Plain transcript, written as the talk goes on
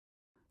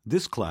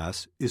This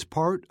class is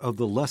part of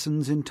the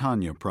Lessons in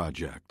Tanya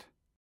project.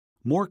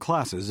 More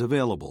classes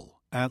available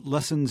at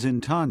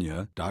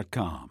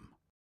lessonsintanya.com.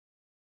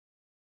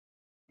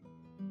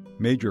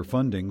 Major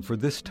funding for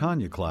this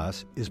Tanya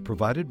class is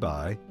provided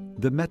by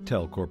the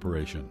Mettel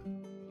Corporation.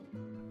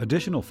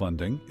 Additional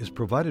funding is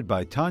provided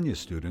by Tanya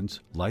students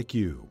like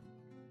you.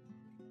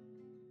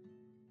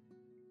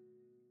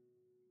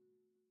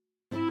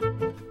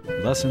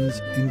 Lessons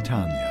in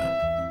Tanya.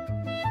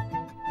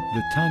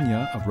 The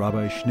Tanya of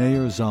Rabbi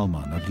Schneur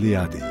Zalman of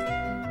Liadi,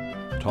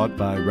 taught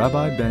by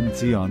Rabbi Ben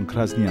Zion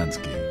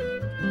Krasniansky.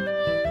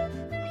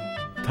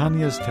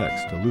 Tanya's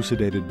text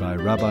elucidated by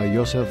Rabbi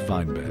Yosef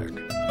Weinberg.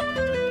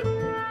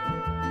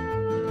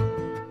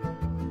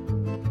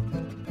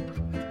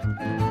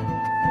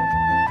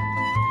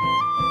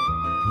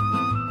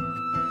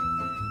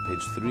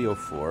 Page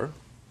 304.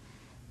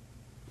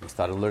 We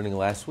started learning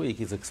last week.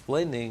 He's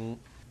explaining,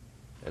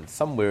 and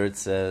somewhere it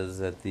says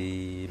that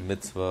the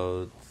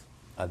mitzvot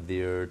are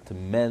there to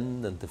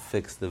mend and to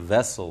fix the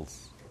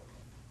vessels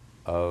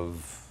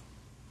of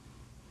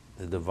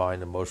the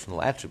divine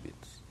emotional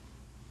attributes,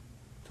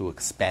 to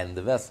expand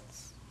the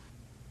vessels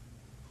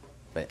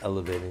by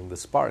elevating the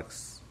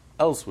sparks.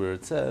 Elsewhere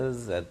it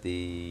says that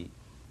the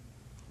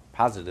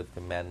positive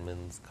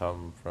commandments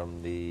come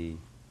from the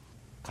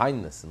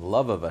kindness and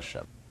love of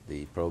Hashem.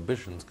 The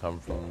prohibitions come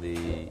from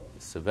the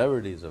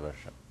severities of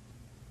Hashem.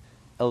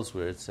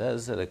 Elsewhere it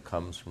says that it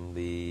comes from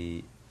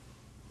the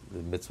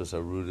mitzvahs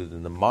are rooted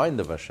in the mind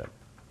of Hashem.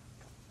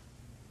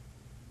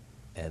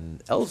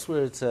 And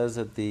elsewhere it says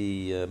that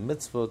the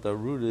mitzvot are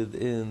rooted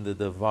in the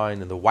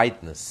divine, in the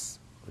whiteness,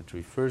 which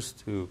refers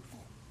to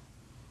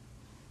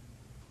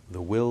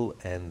the will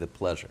and the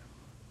pleasure.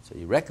 So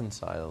he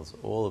reconciles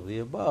all of the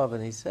above,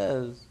 and he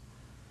says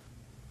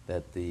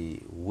that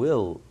the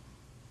will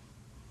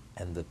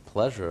and the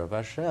pleasure of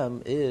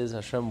Hashem is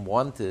Hashem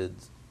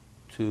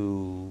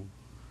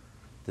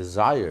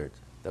desired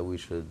that we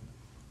should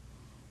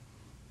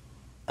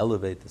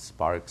elevate the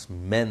sparks,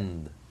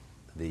 mend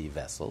the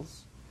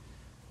vessels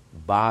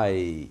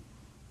by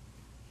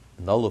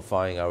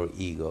nullifying our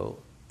ego,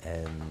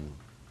 and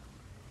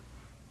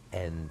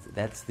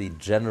that's the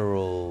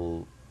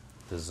general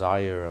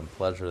desire and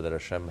pleasure that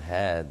Hashem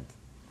had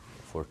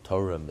for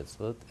Torah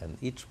mitzvot, and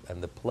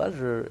the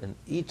pleasure in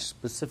each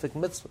specific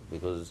mitzvah,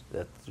 because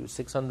that through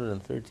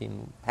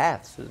 613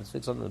 paths, in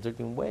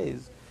 613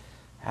 ways,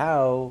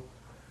 how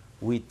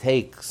we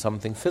take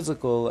something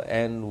physical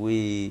and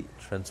we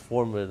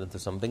transform it into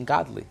something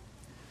godly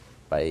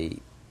by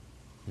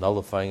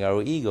nullifying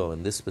our ego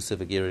in this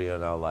specific area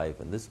in our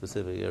life, in this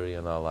specific area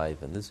in our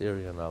life, in this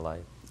area in our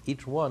life.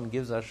 Each one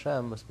gives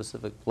Hashem a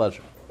specific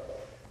pleasure.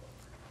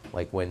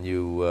 Like when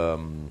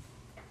you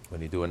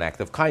do an act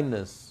of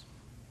kindness,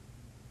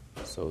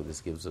 so this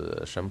gives a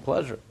Hashem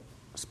pleasure,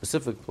 a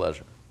specific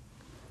pleasure.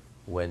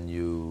 When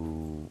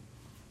you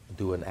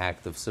do an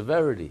act of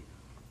severity,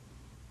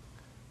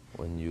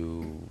 when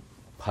you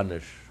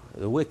punish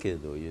the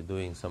wicked, or you're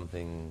doing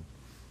something,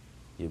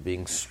 you're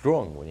being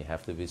strong when you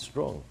have to be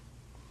strong,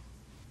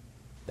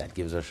 that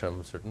gives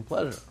Hashem a certain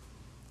pleasure.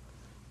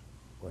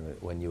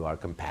 When you are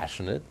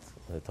compassionate,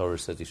 the Torah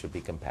says you should be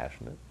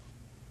compassionate,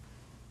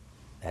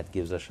 that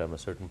gives Hashem a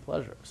certain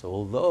pleasure. So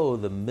although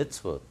the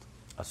mitzvot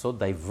are so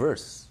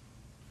diverse,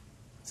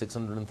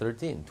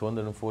 613,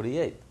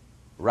 248,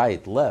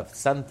 right, left,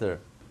 center,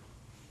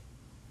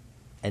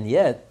 and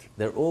yet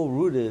they're all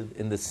rooted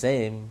in the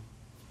same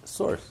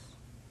source.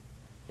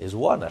 Is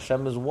one.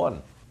 Hashem is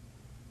one.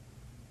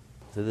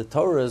 So the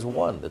Torah is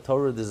one. The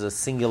Torah, there's a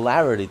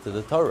singularity to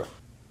the Torah.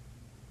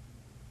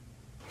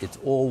 It's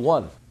all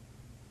one.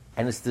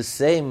 And it's the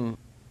same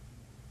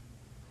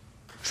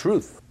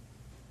truth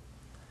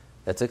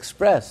that's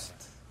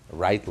expressed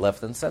right,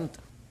 left, and center.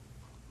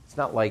 It's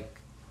not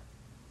like,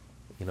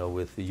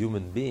 with the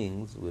human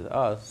beings, with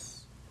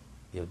us,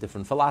 you have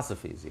different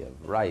philosophies. You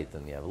have right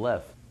and you have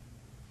left.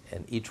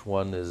 And each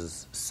one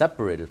is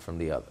separated from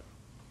the other.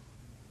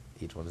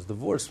 Each one is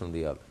divorced from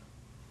the other.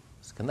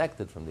 It's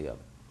connected from the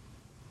other.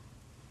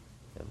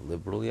 You have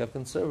liberal, you have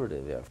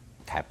conservative, you have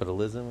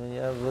capitalism, and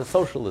you have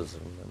socialism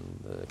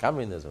and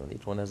communism. And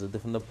each one has a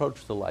different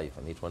approach to life,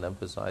 and each one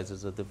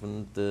emphasizes a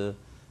different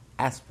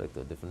aspect,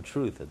 a different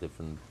truth,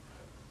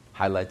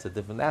 highlights a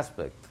different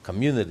aspect.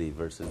 Community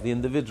versus the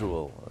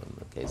individual. In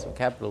the case of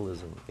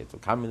capitalism, in the case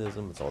of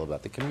communism, it's all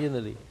about the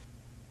community.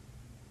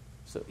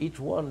 So each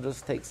one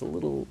just takes a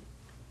little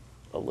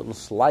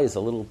slice, a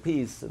little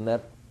piece,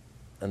 and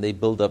they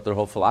build up their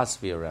whole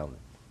philosophy around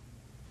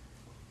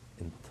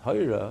it. In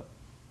Torah,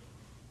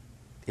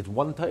 it's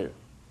one Torah.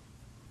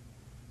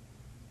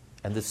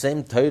 And the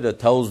same Torah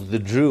tells the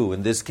Jew,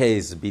 in this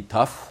case, be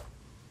tough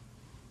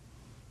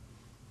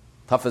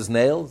as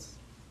nails.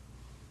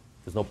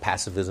 There's no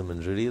pacifism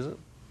in Judaism.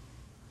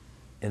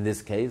 In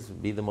this case,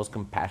 be the most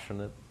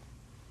compassionate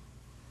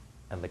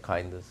and the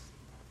kindest.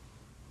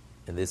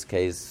 In this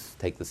case,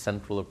 take the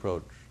central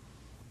approach.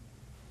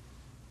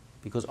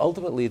 Because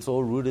ultimately it's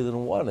all rooted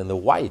in one. In the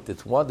white,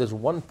 it's one. There's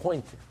one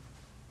point.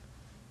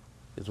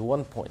 There's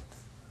one point.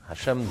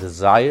 Hashem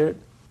desired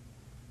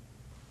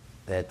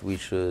that we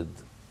should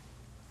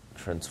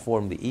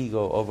transform the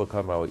ego,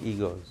 overcome our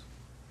egos.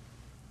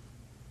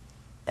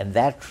 And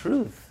that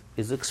truth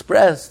is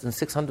expressed in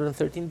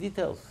 613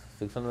 details,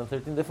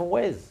 613 different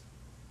ways.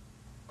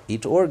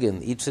 Each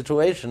organ, each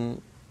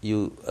situation,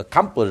 you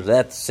accomplish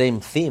that same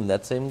theme,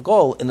 that same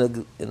goal in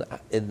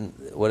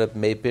what it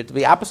may appear to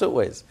be opposite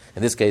ways.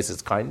 In this case,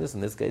 it's kindness.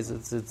 In this case,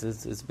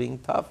 it's being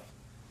tough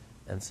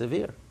and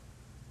severe.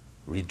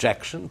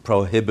 Rejection,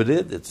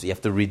 prohibited. You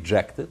have to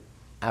reject it,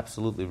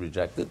 absolutely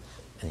reject it.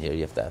 And here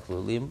you have to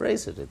absolutely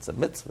embrace it. It's a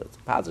mitzvah. It's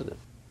positive.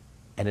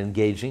 And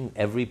engaging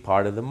every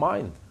part of the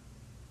mind.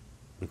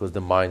 Because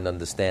the mind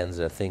understands,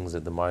 there are things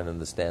that the mind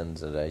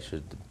understands that I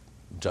should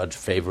judge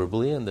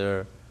favorably, and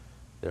there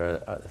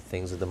are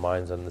things that the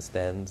mind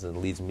understands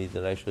and leads me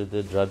that I should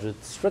judge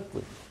it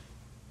strictly.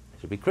 I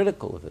should be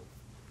critical of it.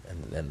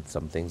 And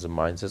some things the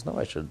mind says, no,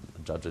 I should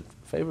judge it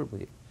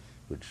favorably,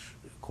 which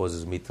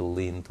causes me to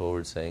lean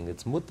towards saying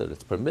it's mutter,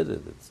 it's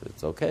permitted,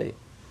 it's okay.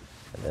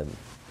 And then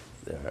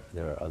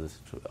there are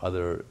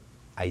other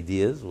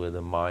ideas where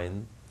the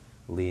mind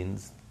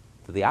leans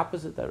to the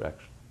opposite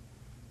direction.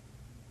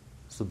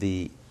 So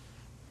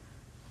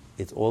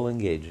it's all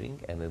engaging,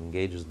 and it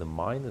engages the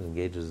mind, it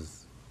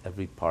engages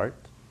every part,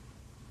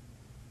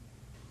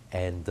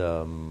 and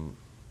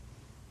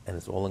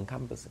it's all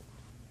encompassing.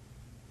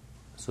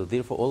 So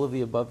therefore, all of the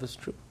above is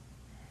true.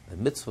 The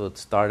mitzvot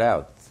start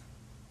out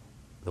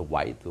the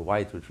white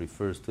which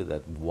refers to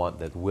that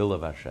will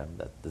of Hashem,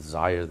 that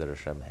desire that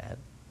Hashem had,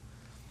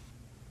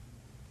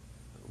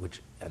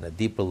 which on a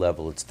deeper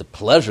level, it's the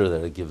pleasure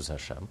that it gives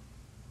Hashem,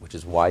 which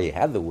is why he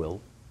had the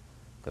will.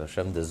 Because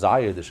Hashem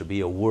desired there should be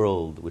a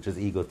world which is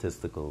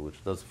egotistical,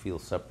 which does feel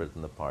separate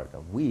and apart.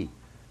 And we,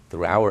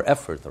 through our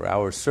effort, through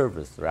our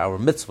service, through our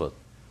mitzvot,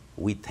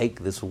 we take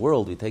this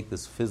world, we take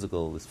this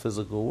physical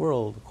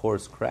world,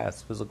 coarse,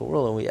 crass physical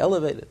world, and we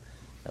elevate it.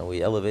 And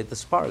we elevate the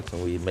sparks,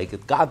 and we make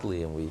it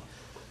godly, and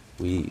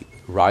we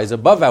rise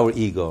above our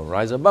ego, and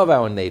rise above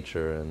our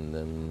nature,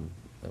 and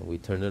we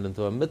turn it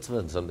into a mitzvah,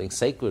 and something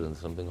sacred, and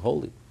something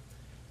holy.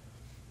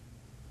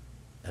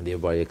 And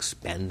thereby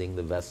expanding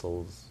the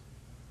vessels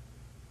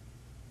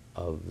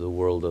of the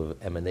world of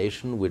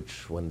emanation,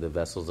 which, when the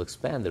vessels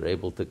expand, they're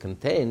able to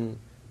contain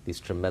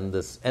these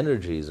tremendous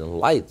energies and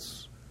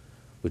lights,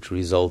 which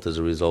result as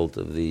a result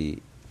of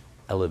the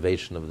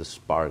elevation of the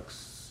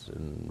sparks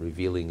and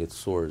revealing its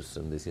source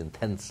and these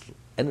intense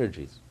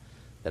energies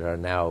that are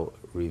now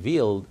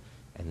revealed,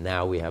 and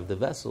now we have the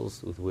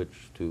vessels with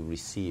which to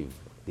receive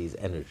these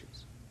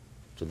energies.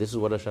 So this is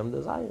what Hashem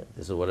desires.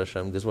 This is what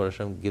Hashem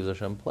gives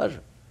Hashem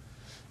pleasure.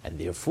 And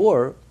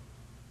therefore,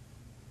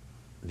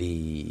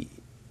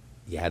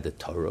 you had the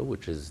Torah,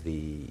 which is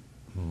the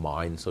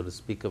mind, so to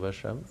speak, of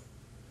Hashem,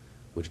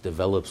 which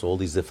develops all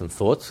these different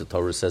thoughts. The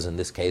Torah says in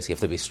this case you have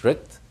to be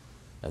strict.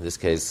 In this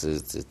case, you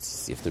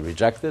have to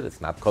reject it.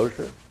 It's not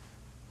kosher.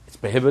 It's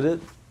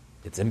prohibited.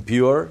 It's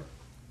impure.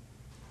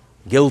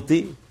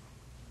 Guilty.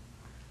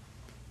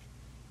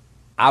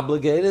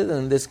 Obligated.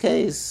 And in this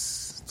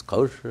case, it's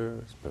kosher.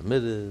 It's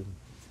permitted.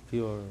 It's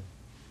pure.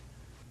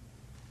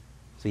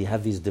 So you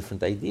have these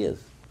different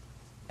ideas,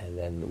 and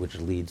then which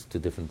leads to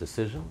different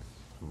decisions.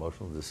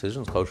 Emotional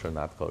decisions, kosher,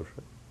 not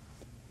kosher.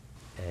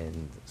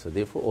 And so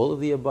therefore all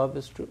of the above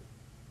is true.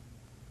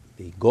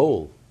 The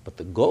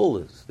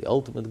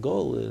ultimate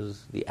goal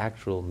is the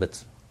actual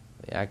mitzvah,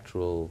 the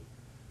actual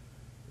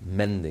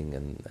mending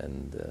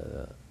and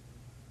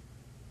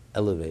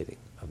elevating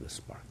of the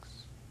sparks.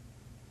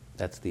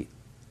 That's the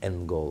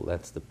end goal,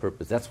 that's the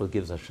purpose, that's what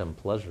gives Hashem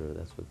pleasure,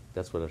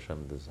 that's what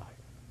Hashem desires.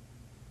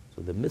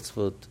 So the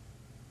mitzvot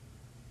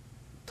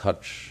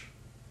touch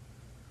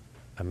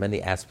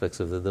many aspects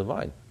of the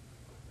divine.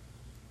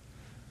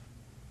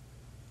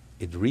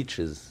 It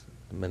reaches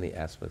many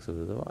aspects of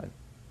the divine.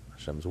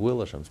 Hashem's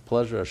will, Hashem's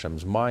pleasure,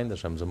 Hashem's mind,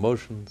 Hashem's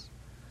emotions,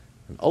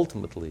 and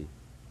ultimately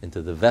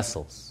into the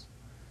vessels,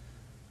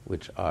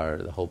 which are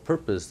the whole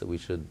purpose that we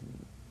should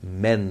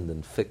mend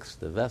and fix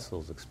the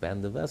vessels,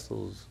 expand the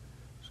vessels,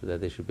 so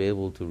that they should be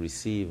able to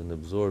receive and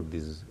absorb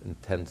these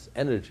intense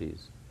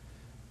energies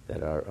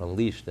that are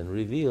unleashed and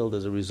revealed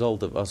as a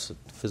result of us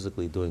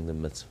physically doing the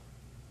mitzvah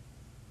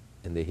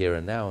in the here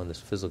and now in this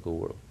physical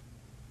world.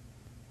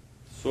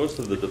 The source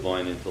of the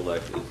divine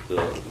intellect is the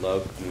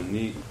love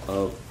muni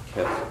of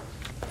Kesed,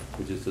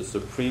 which is the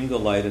supreme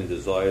delight and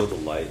desire of the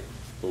light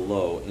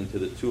below into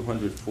the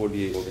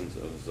 248 organs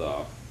of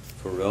Zah,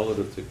 for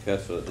relative to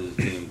Kesed is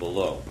deemed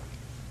below.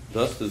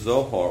 Thus the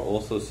Zohar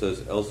also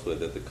says elsewhere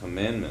that the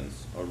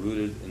commandments are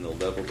rooted in the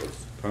level of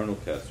supernal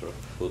Kesed,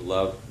 with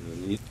love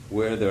muni,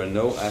 where there are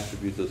no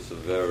attributes of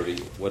severity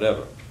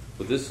whatever.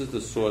 For this is the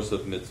source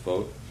of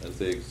mitzvot, as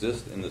they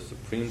exist in the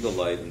supreme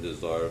delight and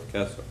desire of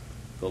Kesed.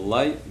 The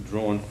light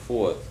drawn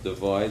forth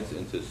divides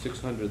into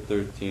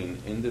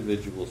 613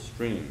 individual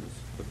streams,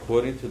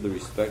 according to the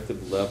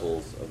respective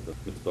levels of the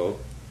mitzvot.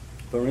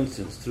 For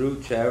instance,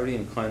 through charity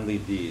and kindly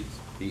deeds,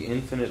 the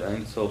infinite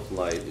Ein Sof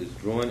light is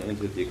drawn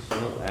into the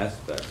external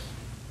aspects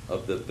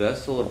of the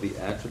vessel of the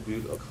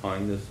attribute of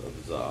kindness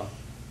of Zah.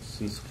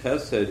 Since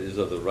Chesed is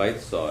of the right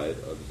side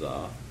of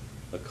Zah,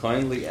 A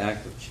kindly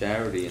act of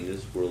charity in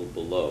this world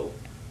below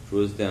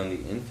draws down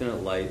the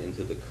infinite light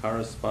into the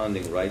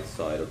corresponding right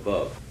side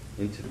above,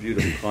 into view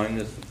of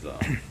kindness of Zah.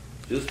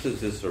 Just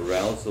as this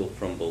arousal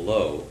from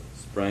below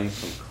sprang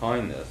from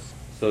kindness,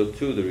 so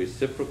too the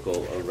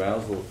reciprocal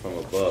arousal from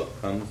above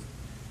comes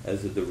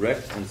as a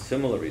direct and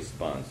similar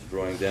response,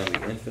 drawing down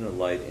the infinite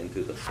light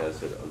into the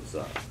chesed of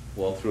Zah.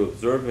 While through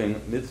observing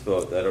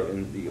mitzvot that are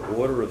in the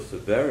order of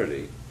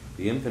severity,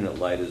 the infinite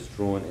light is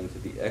drawn into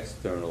the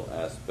external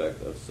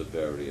aspect of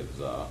severity of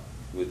Zah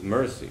with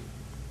mercy.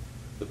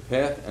 The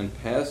path and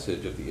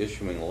passage of the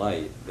issuing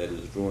light that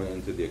is drawn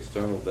into the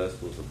external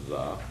vessels of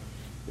Zah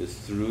is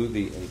through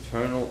the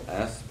internal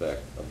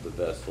aspect of the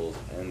vessels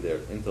and their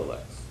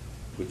intellects,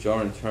 which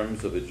are in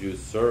terms of a Jew's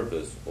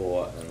service,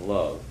 awe, and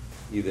love,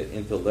 either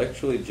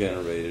intellectually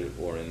generated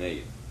or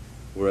innate.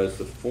 Whereas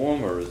the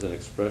former is an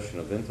expression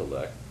of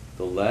intellect,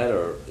 the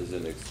latter is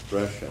an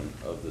expression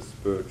of the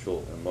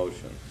spiritual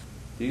emotions.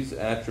 These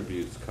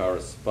attributes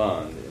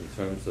correspond in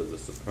terms of the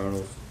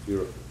supernal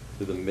spirit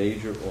to the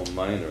major or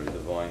minor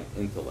divine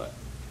intellect.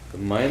 The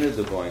minor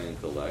divine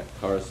intellect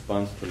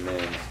corresponds to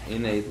man's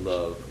innate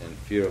love and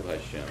fear of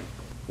Hashem,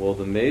 while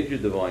the major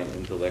divine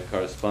intellect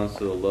corresponds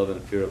to the love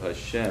and fear of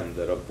Hashem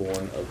that are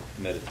born of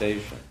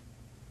meditation.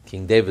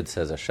 King David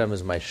says, Hashem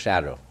is my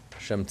shadow.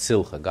 Hashem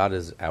tzilcha, God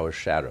is our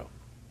shadow.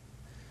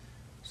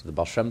 So the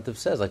Baal Shem Tov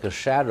says, like a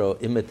shadow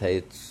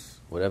imitates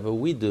whatever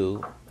we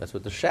do, that's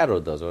what the shadow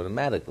does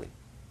automatically.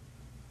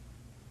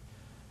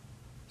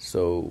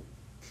 So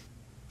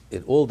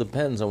it all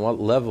depends on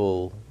what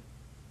level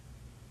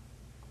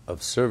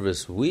of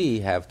service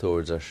we have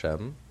towards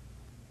Hashem.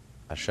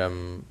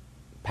 Hashem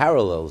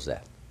parallels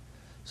that.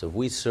 So if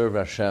we serve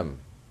Hashem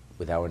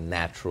with our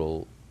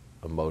natural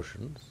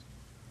emotions,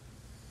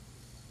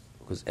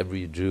 because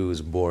every Jew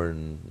is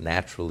born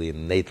naturally and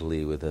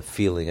innately with a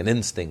feeling, an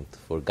instinct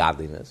for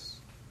godliness.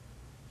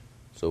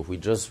 So if we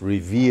just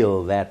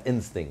reveal that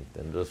instinct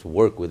and just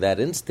work with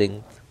that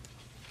instinct,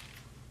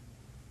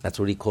 that's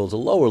what he calls a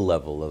lower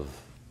level of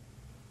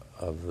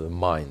the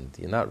mind.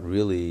 You're not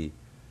really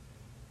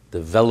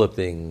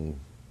developing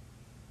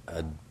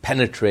a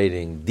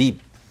penetrating,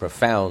 deep,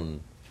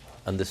 profound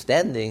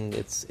understanding.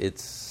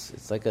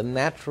 It's like a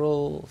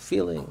natural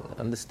feeling,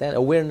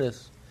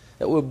 awareness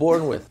that we're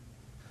born with.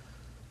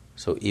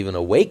 So even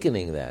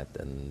awakening that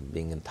and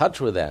being in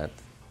touch with that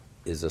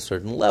is a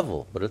certain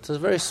level, but it's a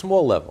very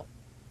small level.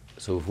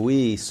 So if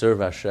we serve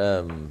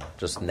Hashem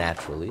just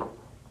naturally,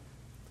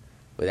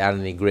 without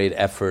any great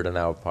effort on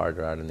our part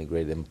or without any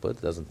great input,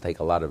 it doesn't take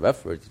a lot of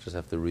effort, you just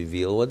have to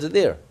reveal what's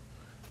there.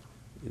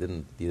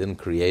 You didn't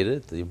create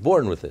it, you're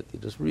born with it,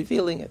 you're just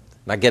revealing it,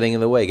 not getting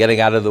in the way,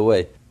 getting out of the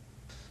way.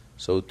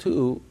 So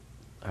too,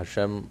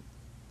 Hashem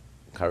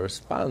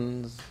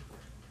corresponds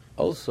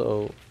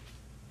also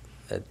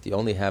that you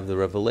only have the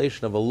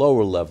revelation of a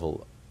lower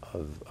level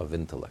of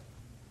intellect.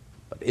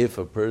 But if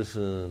a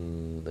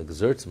person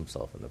exerts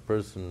himself and a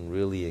person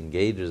really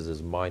engages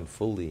his mind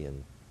fully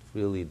and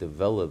really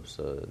develops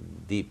a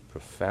deep,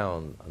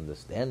 profound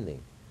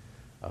understanding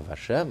of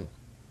Hashem,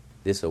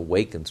 this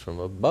awakens from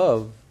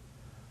above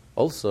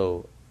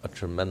also a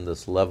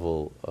tremendous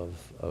level of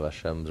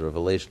Hashem's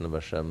revelation, of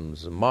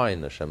Hashem's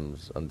mind,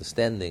 Hashem's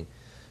understanding,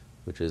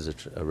 which is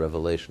a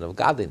revelation of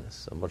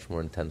godliness, a much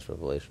more intense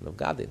revelation of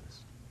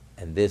godliness.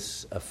 And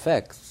this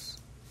affects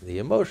the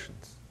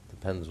emotions.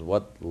 Depends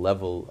what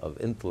level of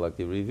intellect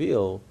you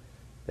reveal,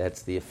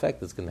 that's the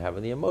effect it's going to have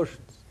on the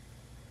emotions.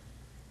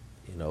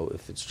 You know,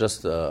 if it's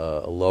just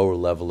a lower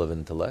level of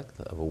intellect,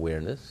 of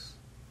awareness,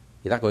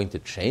 you're not going to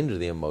change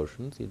the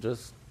emotions, you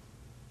just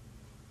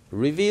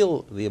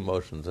reveal the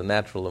emotions, the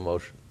natural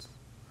emotions.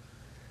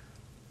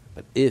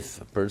 But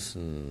if a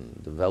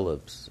person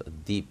develops a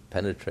deep,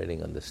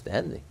 penetrating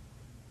understanding,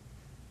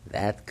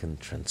 that can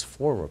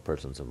transform a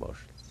person's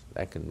emotions.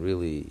 That can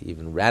really,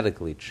 even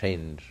radically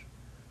change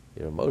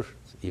your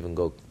emotions, even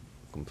go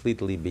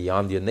completely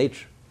beyond your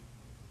nature.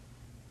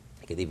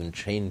 It could even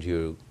change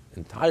you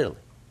entirely.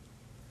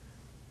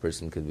 A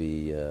person could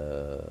be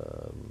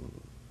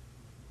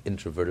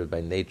introverted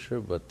by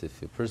nature, but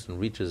if a person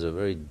reaches a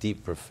very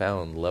deep,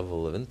 profound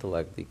level of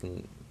intellect, he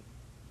can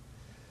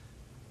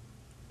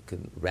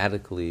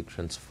radically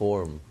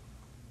transform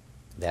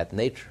that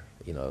nature.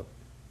 You know,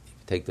 if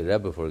you take the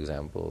Rebbe, for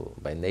example,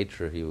 by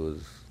nature he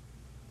was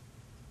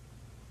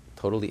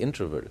totally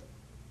introverted.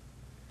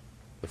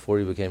 Before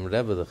he became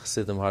Rebbe, the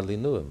Chassidim hardly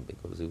knew him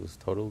because he was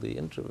totally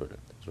introverted.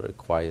 He was very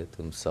quiet to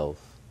himself.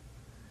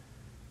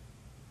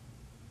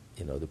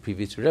 You know, the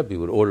previous Rebbe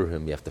would order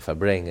him, you have to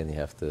fabring and you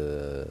have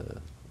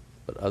to...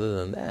 But other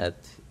than that,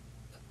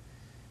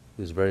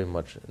 he was very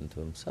much into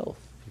himself.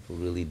 People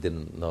really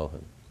didn't know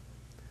him.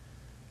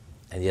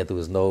 And yet there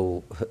was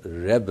no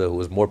Rebbe who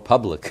was more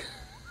public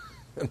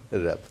than the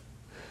Rebbe.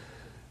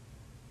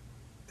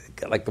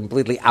 Like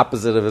completely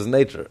opposite of his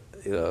nature.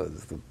 You know,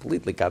 it's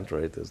completely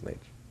contrary to his nature.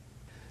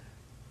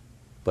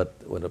 But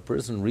when a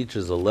person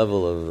reaches a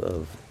level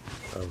of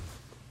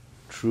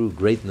true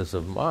greatness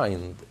of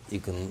mind,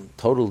 you can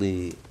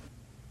totally,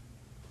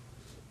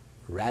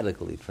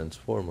 radically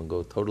transform and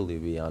go totally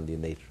beyond your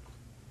nature.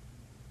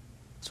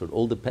 So it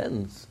all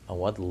depends on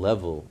what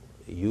level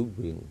you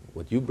bring,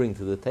 what you bring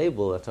to the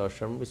table, that's how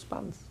Hashem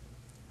responds.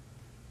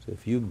 So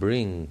if you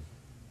bring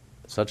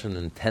such an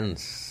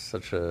intense,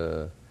 such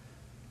a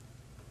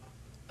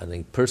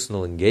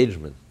personal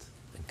engagement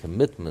and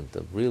commitment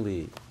of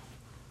really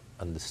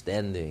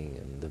understanding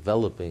and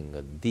developing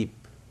a deep,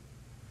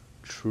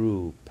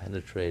 true,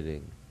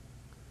 penetrating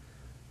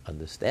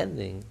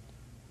understanding,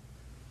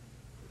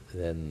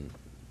 then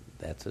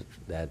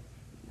that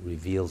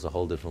reveals a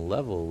whole different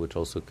level, which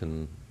also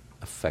can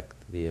affect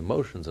the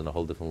emotions on a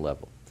whole different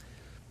level.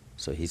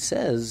 So he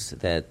says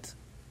that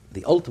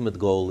the ultimate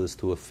goal is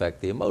to affect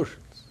the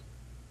emotions.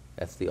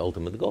 That's the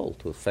ultimate goal,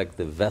 to affect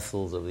the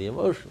vessels of the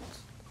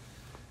emotions,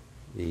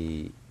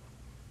 to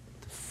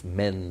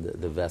mend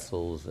the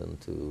vessels and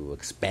to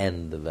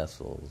expand the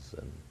vessels.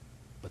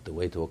 But the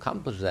way to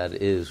accomplish that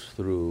is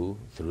through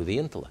the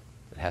intellect.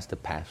 It has to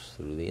pass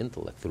through the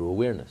intellect, through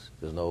awareness. If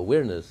there's no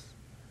awareness,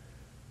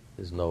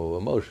 there's no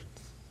emotions.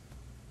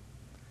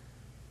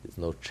 There's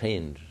no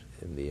change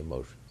in the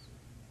emotions.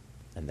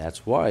 And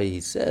that's why he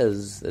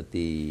says that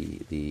the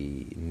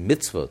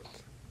mitzvot,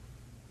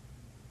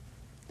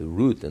 the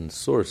root and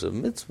source of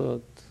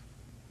mitzvot,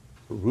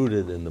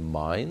 rooted in the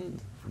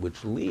mind,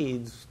 which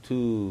leads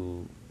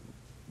to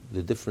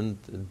the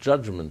different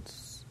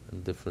judgments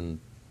and different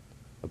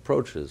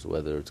approaches,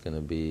 whether it's going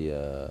to be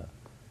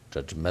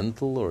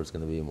judgmental or it's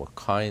going to be more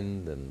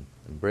kind and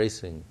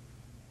embracing.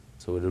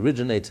 So it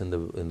originates in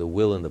the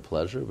will and the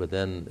pleasure, but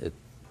then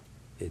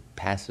it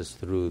passes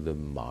through the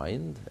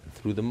mind, and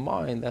through the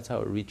mind, that's how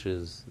it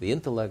reaches the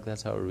intellect,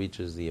 that's how it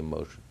reaches the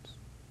emotions.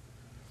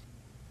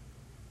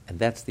 And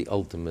that's the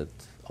ultimate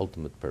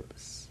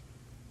purpose.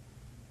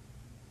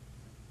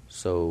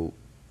 So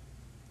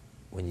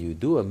when you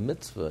do a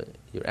mitzvah,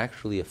 you're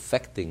actually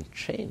affecting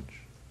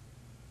change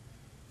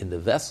in the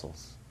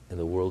vessels, in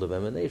the world of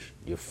emanation.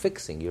 You're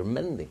fixing, you're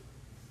mending.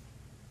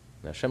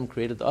 When Hashem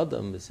created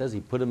Adam, it says He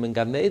put him in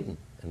Gan Eden,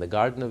 in the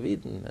Garden of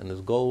Eden, and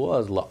his goal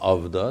was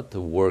la'avda, to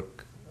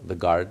work the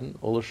garden,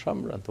 ula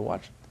shamra, to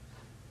watch it.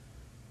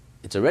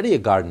 It's already a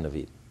Garden of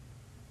Eden.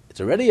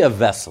 It's already a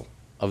vessel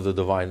of the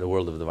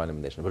world of divine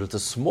emanation, but it's a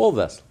small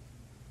vessel.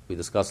 We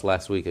discussed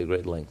last week at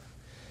great length.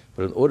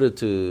 But in order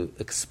to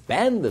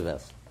expand the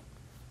vessel,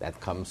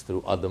 that comes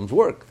through Adam's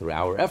work, through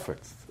our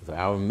efforts, through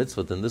our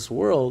mitzvot in this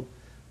world,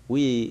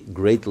 we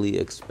greatly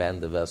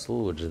expand the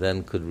vessel, which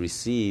then could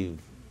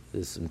receive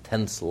this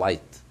intense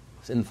light,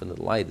 this infinite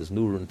light, this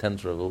new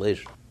intense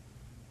revelation.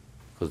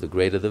 Because the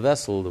greater the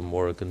vessel, the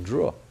more it can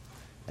draw,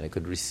 and it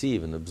could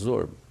receive and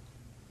absorb.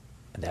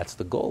 And that's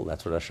the goal,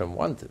 that's what Hashem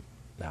wanted.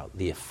 Now,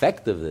 the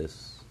effect of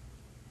this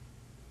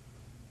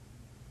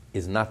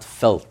is not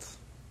felt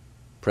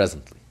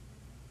presently.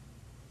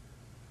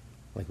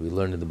 Like we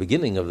learned in the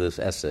beginning of this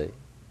essay,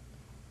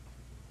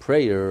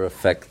 prayer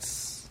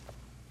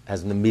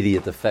has an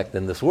immediate effect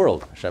in this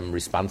world. Hashem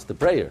responds to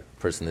prayer. A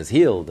person is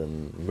healed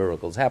and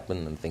miracles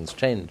happen and things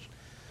change.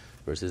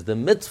 Versus the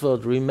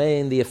mitzvot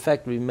the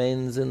effect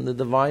remains in the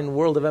divine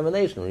world of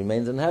emanation,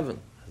 remains in heaven.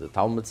 As the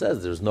Talmud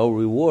says, there's no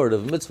reward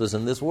of mitzvahs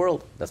in this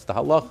world. That's the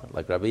halacha,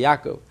 like Rabbi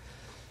Yaakov.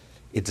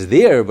 It's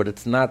there, but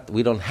it's not,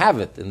 we don't have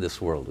it in this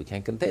world. We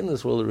can't contain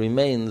this world. It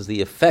remains,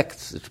 the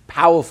effects, its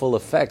powerful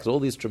effects, all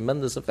these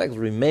tremendous effects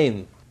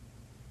remain.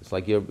 It's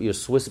like your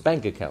Swiss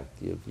bank account.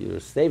 You're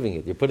saving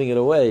it, you're putting it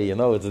away,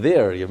 it's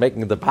there, you're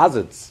making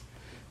deposits,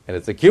 and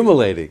it's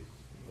accumulating.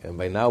 And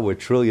by now we're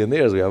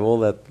trillionaires. We have all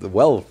that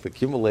wealth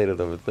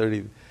accumulated over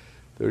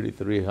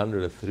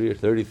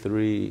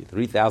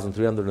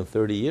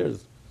 3,330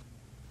 years.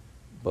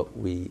 But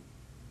we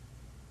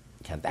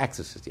can't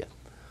access it yet.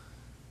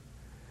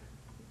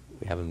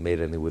 We haven't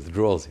made any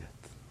withdrawals yet.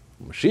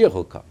 Mashiach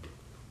will come.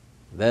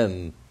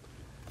 Then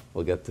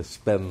we'll get to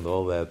spend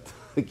all that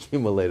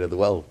accumulated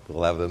wealth.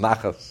 We'll have the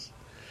nachas.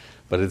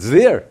 But it's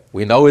there.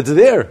 We know it's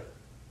there.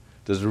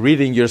 Just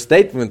reading your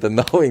statement and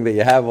knowing that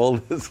you have all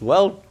this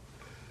wealth,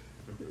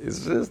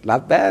 it's just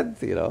not bad,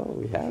 We have.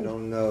 I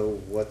don't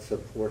know what's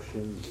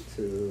apportioned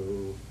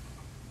to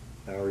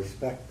Harry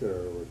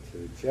Specter or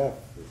to Jeff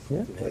or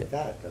something like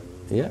that.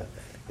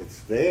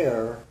 It's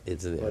there.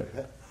 It's there.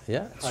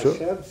 But sure.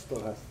 Hashem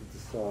still has to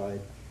decide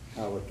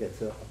how it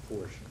gets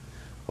apportioned.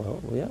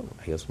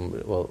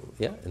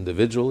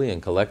 Individually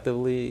and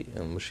collectively,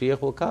 and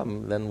Mashiach will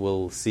come, then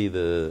we'll see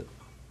it'll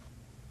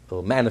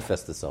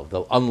manifest itself.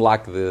 They'll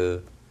unlock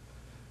the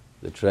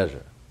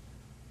treasure.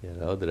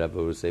 The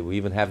Rebbe would say, we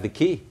even have the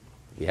key.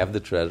 We have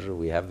the treasure,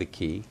 we have the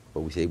key,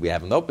 but we say we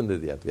haven't opened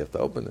it yet. We have to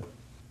open it.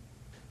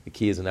 The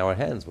key is in our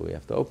hands, but we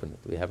have to open it.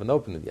 We haven't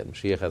opened it yet.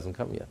 Mashiach hasn't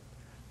come yet.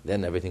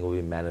 Then everything will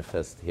be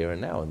manifest here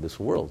and now in this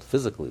world.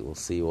 Physically, we'll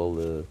see all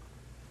of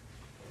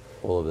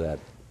that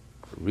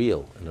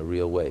real in a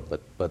real way.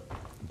 But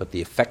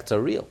the effects are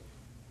real.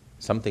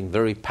 Something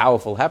very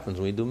powerful happens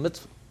when we do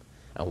mitzvah.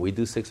 And we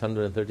do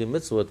 630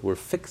 mitzvot, we're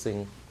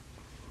fixing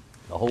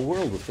the whole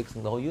world, we're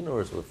fixing the whole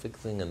universe, we're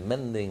fixing and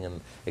mending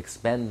and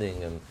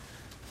expanding and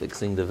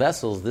fixing the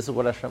vessels. This is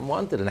what Hashem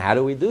wanted. And how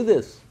do we do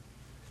this?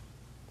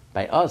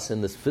 By us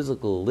in this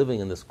physical, living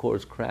in this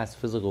coarse, crass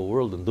physical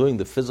world and doing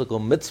the physical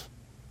mitzvah.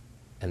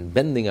 and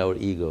bending our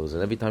egos.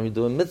 And every time you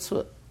do a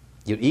mitzvah,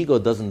 your ego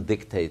doesn't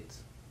dictate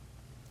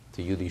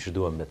to you that you should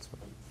do a mitzvah.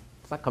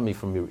 It's not coming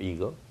from your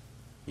ego.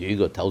 Your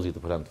ego tells you to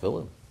put on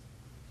tefillin.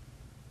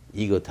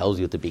 Your ego tells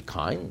you to be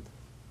kind.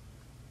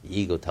 Your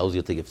ego tells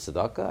you to give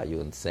tzedakah. Are you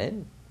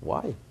insane?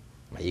 Why?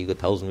 My ego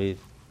tells me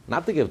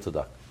not to give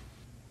tzedakah.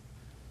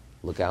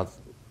 Look out,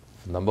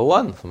 number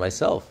one, for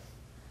myself.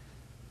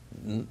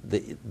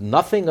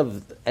 Nothing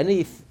of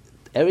any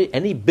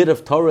bit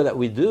of Torah that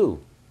we do,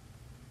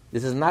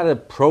 this is not a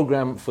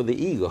program for the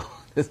ego.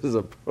 This is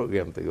a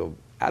program to go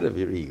out of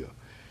your ego.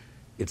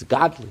 It's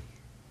godly.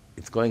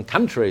 It's going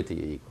contrary to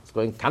your ego. It's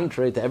going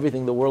contrary to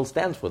everything the world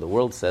stands for. The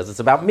world says it's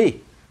about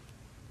me.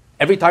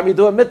 Every time you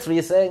do a mitzvah,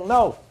 you're saying,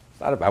 no,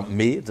 it's not about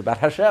me, it's about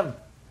Hashem.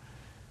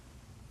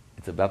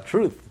 It's about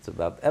truth. It's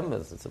about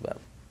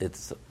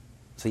emes.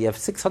 So you have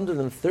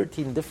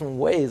 613 different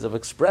ways of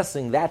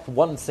expressing that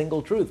one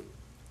single truth,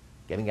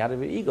 getting out of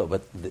your ego,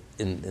 but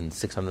in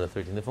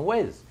 613 different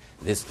ways.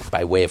 This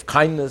by way of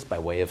kindness, by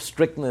way of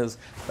strictness,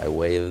 by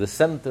way of the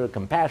center,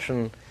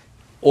 compassion,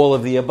 all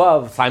of the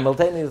above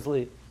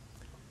simultaneously.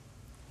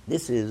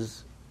 This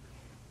is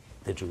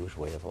the Jewish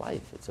way of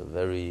life. It's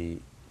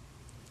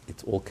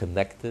all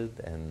connected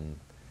and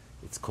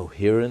it's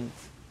coherent,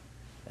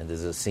 and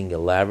there's a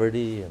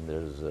singularity and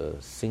there's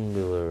a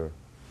singular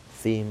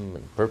theme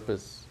and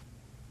purpose.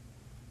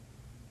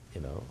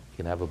 You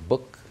can have a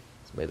book.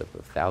 It's made up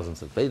of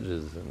thousands of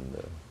pages and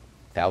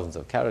thousands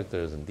of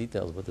characters and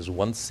details, but there's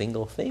one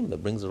single theme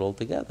that brings it all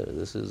together.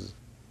 This is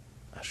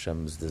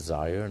Hashem's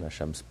desire and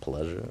Hashem's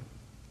pleasure.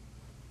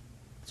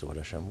 It's what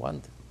Hashem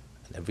wanted.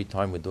 And every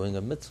time we're doing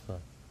a mitzvah,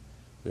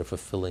 we're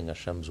fulfilling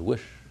Hashem's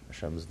wish,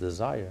 Hashem's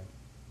desire,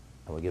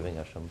 and we're giving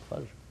Hashem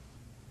pleasure.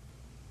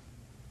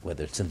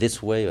 Whether it's in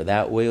this way or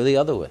that way or the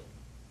other way.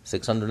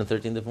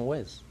 613 different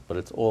ways. But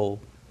it's all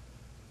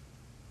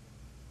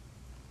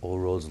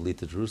roads lead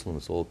to Jerusalem.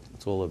 It's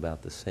all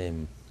about the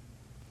same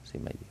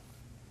idea.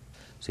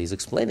 So he's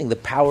explaining the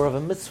power of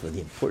a mitzvah,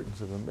 the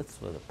importance of a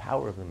mitzvah, the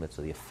power of the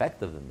mitzvah, the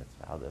effect of the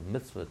mitzvah, how the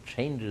mitzvah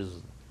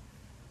changes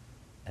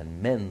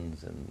and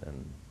mends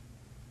and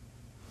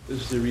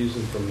This is the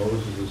reason for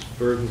Moses'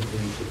 burden him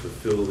to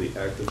fulfill the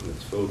act of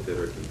mitzvot that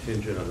are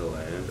contingent on the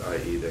land,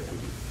 i.e. that can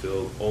be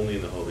fulfilled only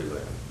in the Holy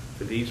Land.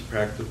 For these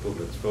practical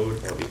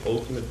mitzvot are the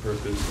ultimate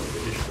purpose of the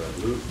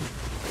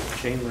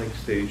Ishtadlut, chain-like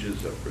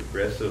stages of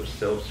progressive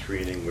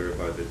self-screening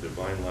whereby the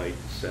divine light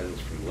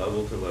descends from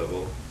level to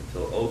level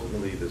until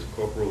ultimately this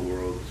corporal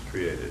world is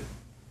created.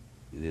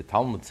 The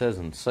Talmud says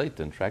in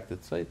Saita, in Tractate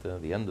Saita,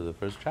 at the end of the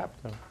first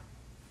chapter,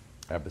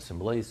 Rabbi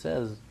Simlei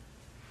says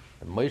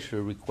that Moshe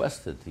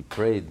requested, he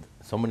prayed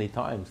so many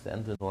times to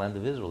enter the land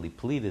of Israel. He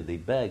pleaded, he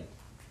begged.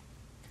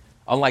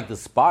 Unlike the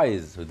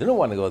spies who didn't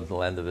want to go into the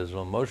land of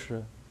Israel,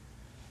 Moshe,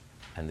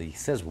 and he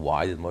says,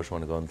 why did Moshe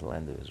want to go into the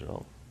land of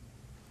Israel?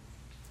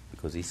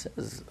 Because he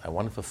says, I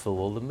want to fulfill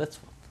all the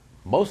mitzvot.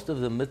 Most of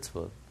the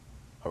mitzvot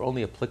are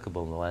only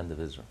applicable in the land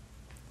of Israel.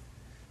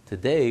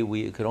 Today,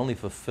 we could only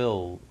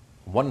fulfill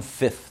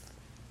 1/5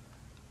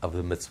 of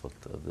the mitzvot,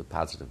 of the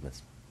positive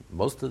mitzvot.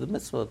 Most of the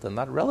mitzvot are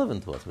not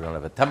relevant to us. We don't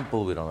have a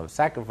temple, we don't have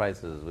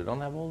sacrifices, we don't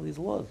have all these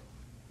laws.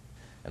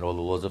 And all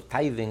the laws of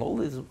tithing, all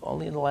these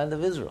only in the land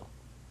of Israel.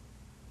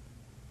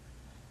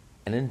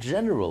 And in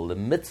general, the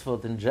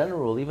mitzvot in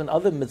general, even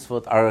other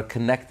mitzvot are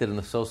connected and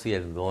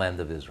associated with the land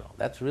of Israel.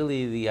 That's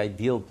really the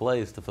ideal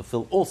place to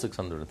fulfill all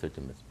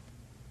 630 mitzvot.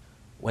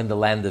 When the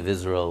land of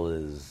Israel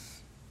is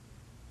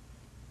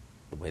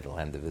the way the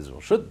land of Israel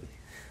should be.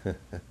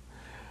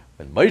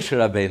 When Moshe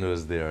Rabbeinu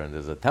is there and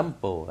there's a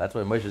temple, that's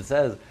why Moshe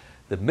says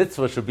the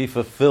mitzvah should be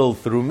fulfilled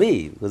through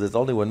me, because it's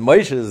only when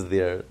Moshe is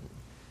there,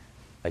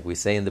 like we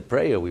say in the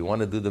prayer, we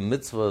want to do the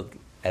mitzvah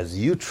as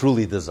you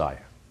truly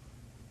desire.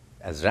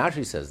 As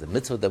Rashi says, the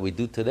mitzvah that we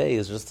do today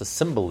is just a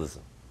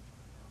symbolism,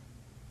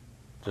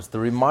 just a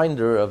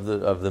reminder of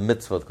the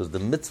mitzvah, because the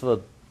mitzvah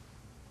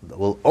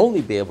will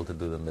only be able to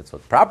do the mitzvah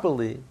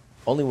properly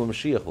only when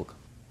Mashiach will come.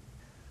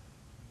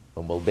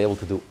 When we'll be able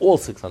to do all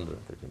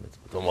 630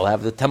 mitzvot. When we'll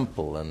have the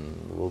temple and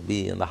we'll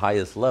be in the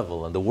highest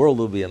level, and the world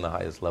will be in the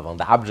highest level, and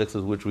the objects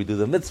with which we do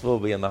the mitzvah will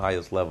be in the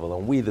highest level,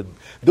 and we, the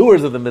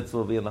doers of the mitzvah,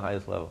 will be in the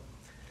highest level.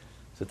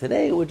 So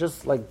today we're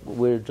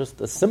just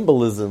a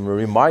symbolism, a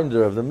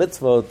reminder of the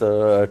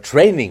mitzvot,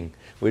 training.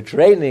 We're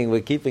training,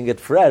 we're keeping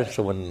it fresh.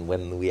 So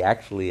when we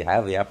actually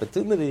have the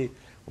opportunity,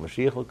 when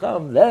Mashiach will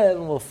come,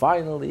 then we'll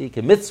finally,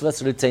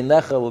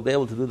 we'll be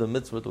able to do the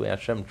mitzvah the way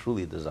Hashem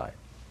truly desires.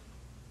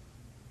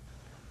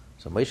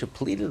 So Moshe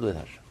pleaded with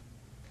Hashem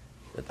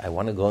that I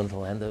want to go into the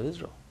land of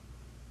Israel.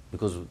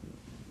 Because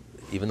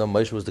even though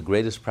Moshe was the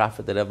greatest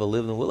prophet that ever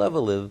lived and will ever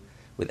live,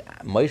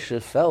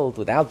 Moshe felt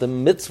without the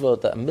mitzvah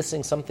that I'm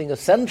missing something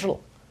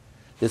essential.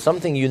 There's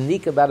something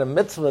unique about a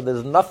mitzvah.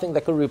 There's nothing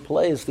that could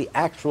replace the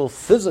actual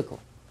physical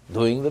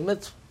doing the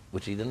mitzvah,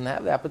 which he didn't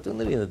have the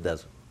opportunity in the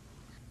desert.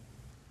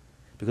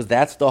 Because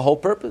that's the whole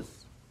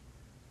purpose.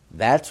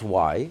 That's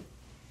why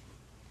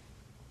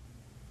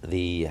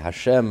the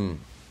Hashem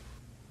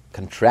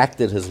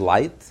contracted his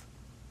light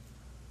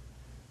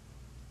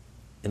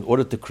in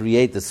order to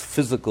create this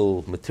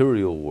physical,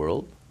 material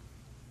world,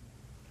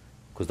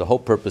 because the whole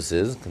purpose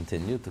is,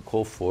 continue, to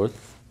call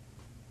forth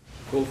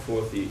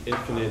the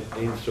infinite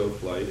Ein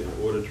Sof light in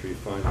order to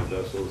refine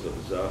the vessels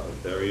of Zah,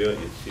 of Beria,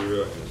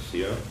 Yetzirah, and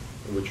Asiya,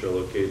 which are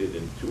located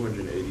in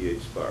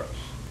 288 sparks.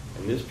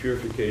 And this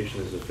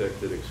purification is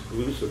effected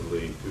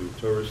exclusively through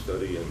Torah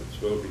study and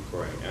mitzvot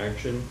requiring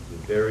action in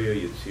Beria,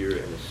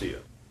 Yetzirah, and Asiya.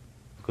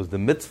 Because the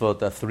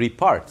mitzvot are three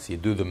parts. You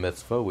do the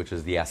mitzvah, which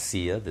is the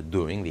Asiya, the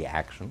doing, the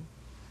action.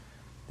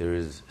 There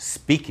is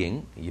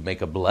speaking. You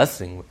make a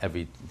blessing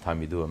every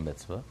time you do a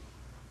mitzvah,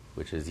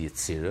 which is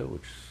Yetzirah,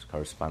 which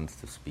corresponds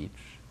to speech.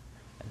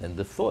 And then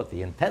the thought,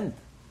 the intent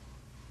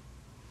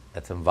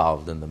that's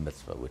involved in the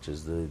mitzvah, which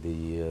is the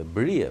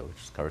Beriya,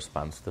 which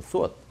corresponds to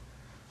thought.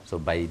 So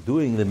by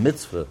doing the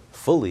mitzvah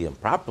fully and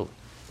properly,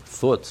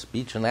 thought,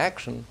 speech, and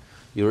action,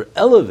 you're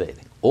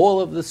elevating all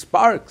of the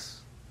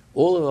sparks,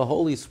 all of the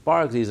holy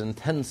sparks, these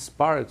intense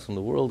sparks from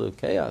the world of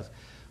chaos,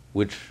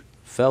 which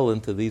fell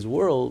into these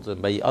worlds,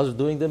 and by us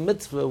doing the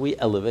mitzvah, we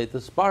elevate the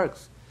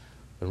sparks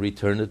and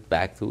return it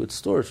back to its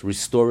source,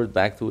 restore it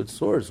back to its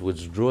source,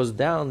 which draws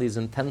down these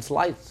intense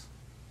lights.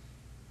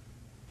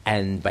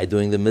 And by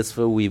doing the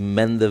mitzvah, we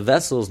mend the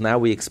vessels. Now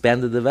we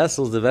expanded the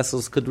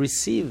vessels could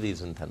receive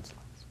these intense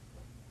lights.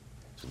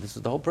 So this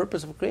is the whole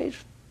purpose of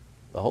creation.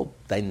 The whole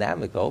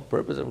dynamic, the whole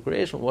purpose of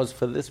creation was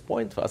for this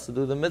point, for us to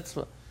do the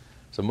mitzvah.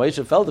 So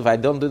Moshe felt, if I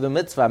don't do the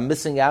mitzvah, I'm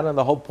missing out on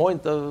the whole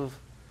point of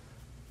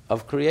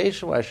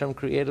creation, where Hashem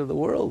created the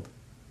world.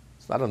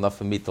 It's not enough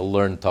for me to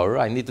learn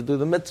Torah, I need to do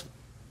the mitzvah.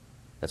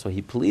 That's why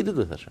he pleaded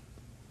with Hashem.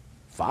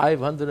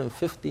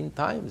 515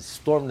 times,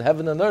 stormed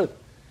heaven and earth.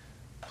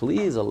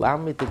 Please allow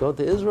me to go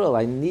to Israel.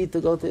 I need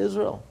to go to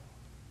Israel.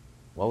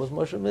 What was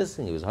Moshe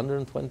missing? He was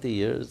 120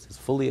 years. He's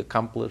fully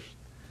accomplished.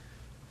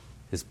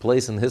 His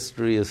place in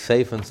history is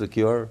safe and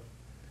secure.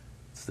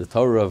 It's the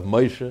Torah of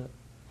Moshe.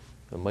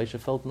 And Moshe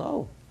felt,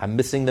 no, I'm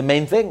missing the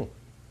main thing.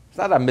 It's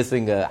not I'm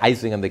missing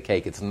icing on the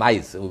cake. It's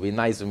nice. It would be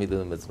nice for me to do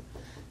the mitzvah.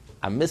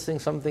 I'm missing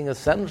something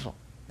essential.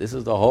 This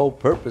is the whole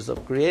purpose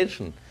of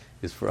creation,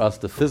 is for us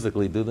to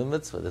physically do the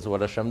mitzvah. This is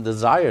what Hashem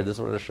desired. This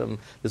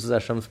is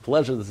Hashem's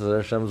pleasure. This is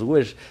Hashem's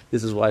wish.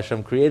 This is why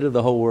Hashem created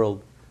the whole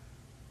world.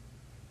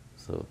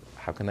 So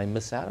how can I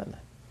miss out on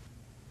that?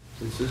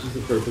 Since this is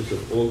the purpose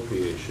of all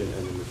creation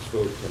and the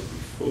mitzvot can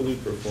be fully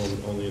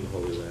performed only in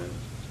Holy Land,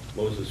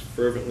 Moses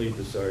fervently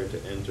desired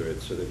to enter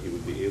it so that he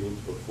would be able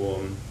to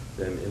perform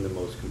them in the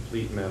most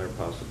complete manner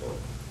possible.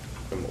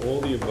 From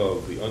all the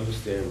above, we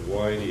understand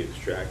why the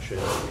extraction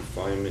and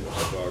refinement of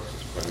sparks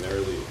is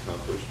primarily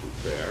accomplished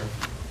through prayer,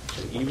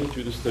 and even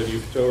through the study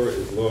of Torah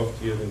is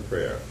loftier than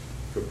prayer.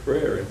 For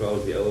prayer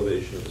involves the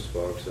elevation of the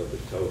sparks of the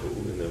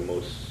Tohu in their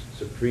most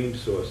supreme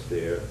source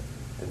there,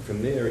 and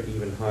from there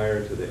even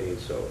higher to the Ein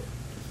Sof.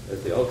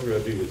 As the Alter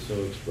Rebbe would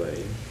soon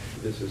explain,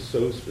 this is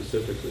so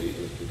specifically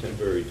in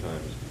contemporary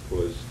times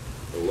because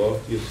the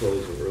loftiest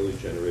souls of early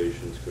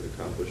generations could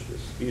accomplish this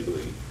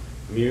speedily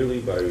merely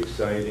by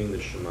reciting the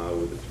Shema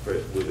with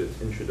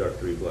its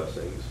introductory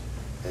blessings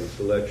and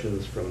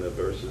selections from the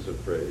verses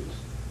of praise.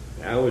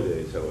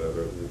 Nowadays,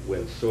 however,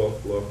 when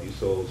soft, lofty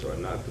souls are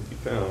not to be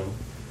found,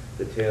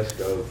 the task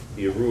of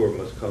the Arur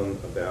must come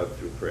about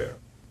through prayer.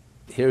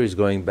 Here he's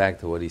going back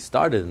to what he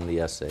started in the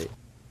essay.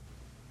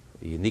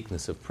 The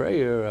uniqueness of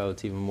prayer, how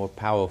it's even more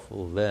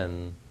powerful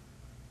than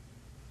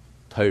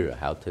Torah.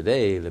 How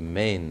today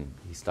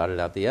he started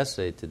out the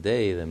essay,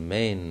 today the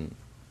main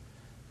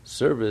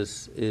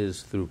service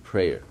is through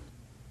prayer.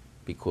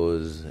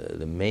 Because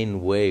the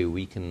main way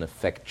we can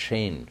affect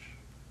change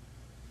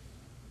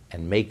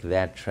and make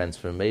that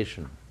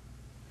transformation,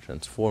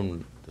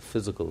 transform the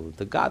physical,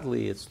 the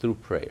godly, it's through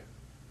prayer.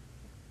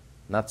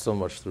 Not so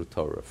much through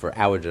Torah, for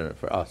our generation,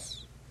 for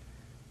us.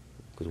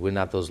 Because we're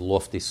not those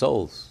lofty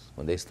souls.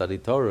 When they study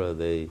Torah,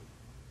 they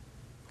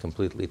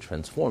completely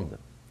transform them.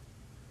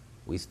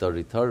 We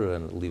study Torah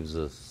and it leaves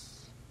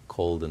us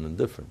cold and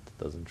indifferent.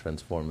 It doesn't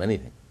transform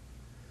anything.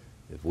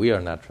 If we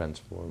are not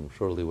transformed,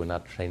 surely we're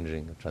not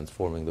changing or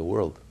transforming the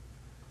world.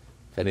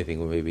 If anything,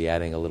 we may be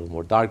adding a little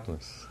more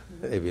darkness.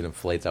 Maybe it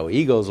inflates our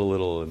egos a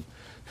little. And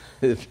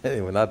if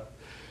anything, we're not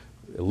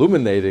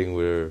illuminating,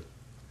 we're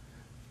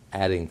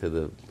adding to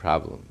the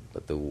problem.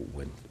 But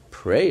when you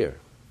pray,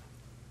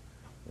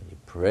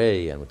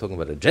 and we're talking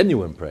about a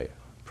genuine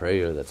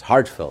prayer that's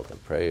heartfelt, a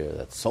prayer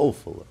that's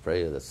soulful, a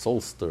prayer that's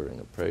soul-stirring,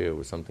 a prayer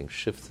where something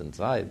shifts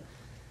inside,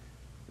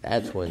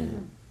 that's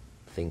when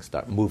things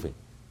start moving.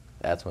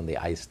 That's when the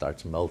ice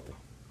starts melting.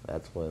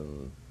 That's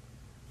when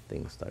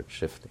things start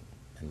shifting.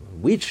 And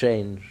when we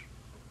change,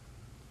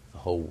 the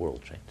whole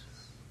world changes.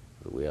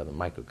 We are the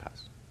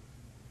microcosm.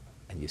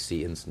 And you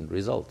see instant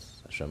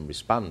results. Hashem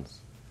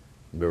responds.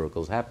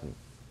 Miracles happen.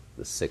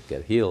 The sick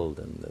get healed,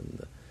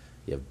 and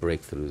you have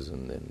breakthroughs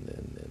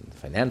and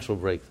financial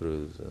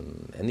breakthroughs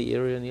in any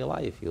area in your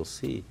life, you'll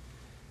see.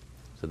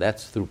 So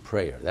that's through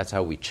prayer. That's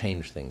how we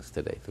change things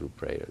today, through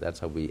prayer. That's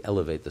how we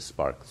elevate the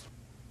sparks.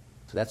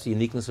 So that's the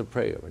uniqueness of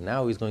prayer. But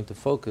now he's going to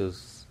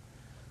focus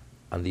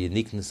on the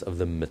uniqueness of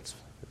the mitzvah,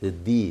 the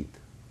deed,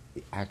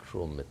 the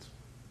actual mitzvah.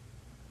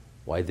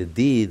 why the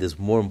deed is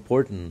more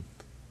important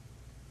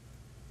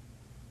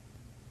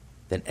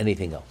than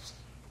anything else.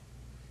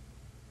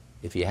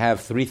 If you have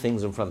three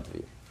things in front of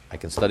you, I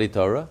can study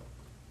Torah,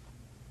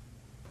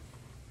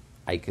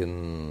 I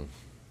can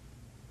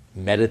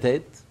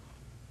meditate,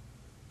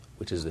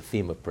 which is the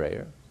theme of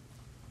prayer,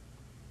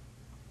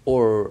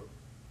 or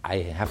I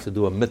have to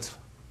do a mitzvah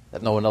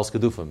that no one else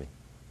could do for me.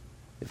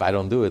 If I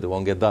don't do it, it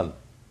won't get done.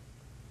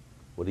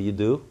 What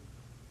do?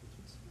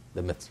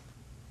 The mitzvah.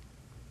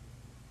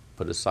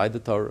 Put aside the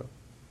Torah,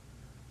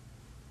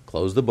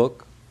 close the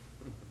book,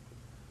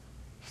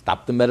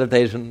 stop the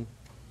meditation,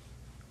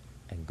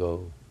 and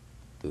go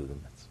do the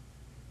mitzvah.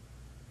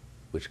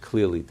 Which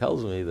clearly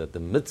tells me that the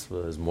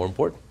mitzvah is more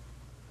important.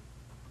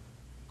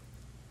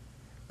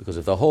 Because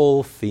if the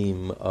whole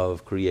theme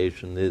of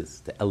creation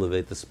is to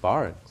elevate the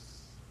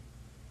sparks,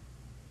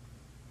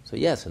 so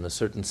yes, in a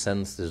certain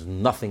sense, there's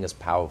nothing as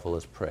powerful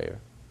as prayer.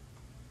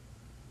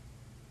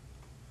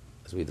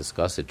 As we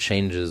discussed, it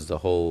changes the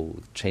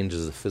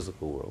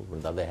physical world.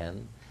 On the other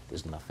hand,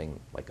 there's nothing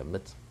like a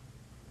mitzvah.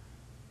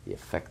 The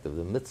effect of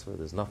the mitzvah,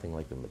 there's nothing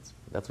like the mitzvah.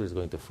 That's what he's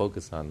going to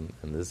focus on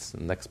in this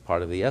next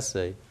part of the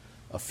essay.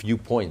 A few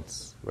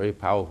points, very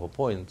powerful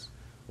points,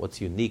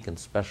 what's unique and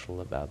special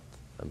about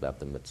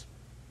the mitzvah.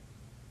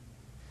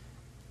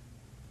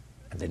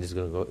 And then he's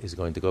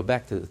going to go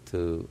back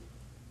to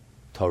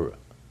Torah.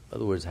 In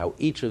other words, how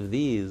each of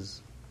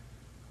these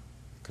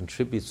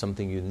contributes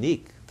something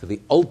unique to the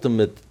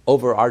ultimate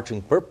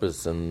overarching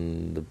purpose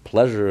and the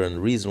pleasure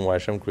and reason why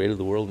Hashem created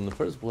the world in the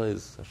first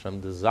place.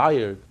 Hashem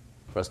desired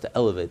for us to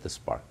elevate the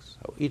sparks.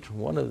 How each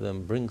one of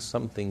them brings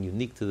something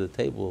unique to the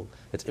table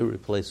that's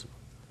irreplaceable.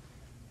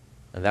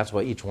 And that's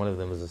why each one of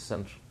them is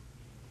essential.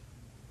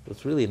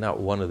 It's really not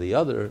one or the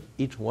other.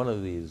 Each one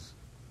of these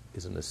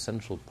is an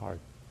essential part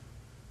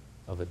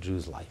of a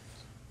Jew's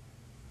life.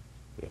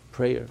 We have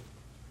prayer.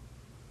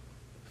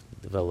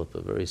 We develop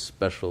a very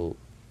special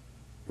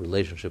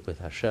relationship with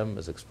Hashem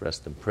as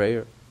expressed in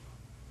prayer.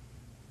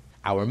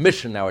 Our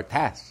mission, our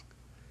task,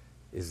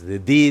 is the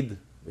deed,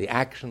 the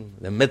action,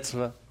 the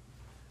mitzvah.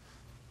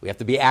 We have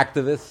to be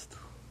activists.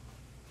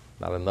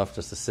 Not enough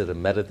just to sit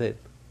and meditate.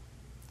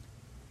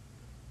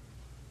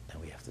 And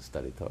we have to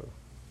study Torah.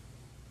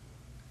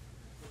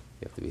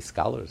 You have to be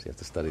scholars. You have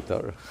to study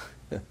Torah.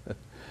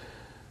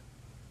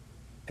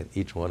 And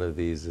each one of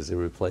these is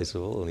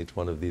irreplaceable, and each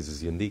one of these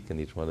is unique, and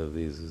each one of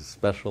these is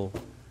special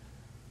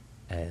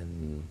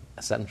and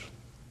essential,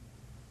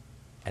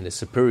 and is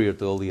superior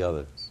to all the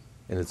others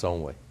in its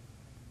own way.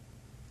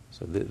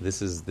 So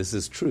this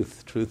is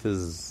truth. Truth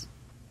is,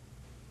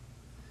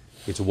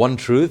 it's one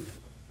truth,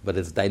 but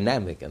it's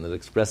dynamic, and it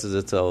expresses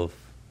itself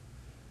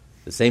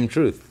the same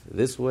truth,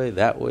 this way,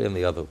 that way, and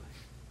the other way.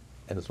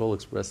 And it's all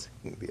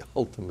expressing the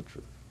ultimate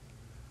truth,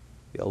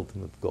 the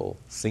ultimate goal,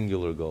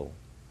 singular goal,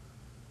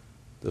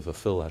 to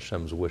fulfill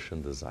Hashem's wish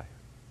and desire.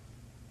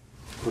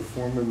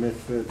 Perform a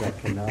mitzvah that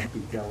cannot be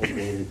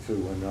delegated to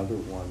another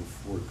one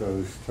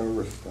forgoes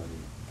Torah study.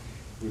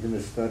 Even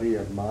the study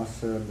of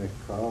Masa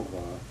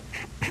Mikava,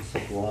 the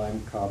sublime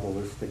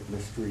Kabbalistic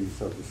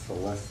mysteries of the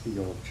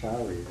celestial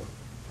chariot,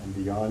 and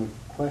beyond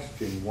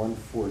question, one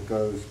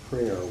forgoes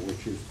prayer,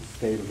 which is the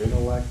state of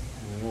intellect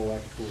and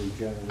intellectually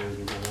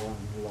generated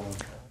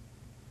love.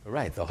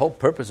 Right. The whole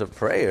purpose of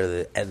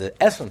prayer, the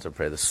essence of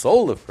prayer, the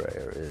soul of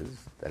prayer is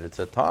that it's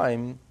a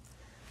time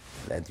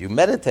that you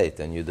meditate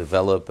and you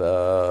develop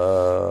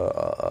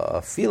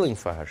a feeling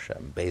for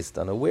Hashem based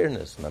on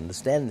awareness and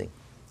understanding.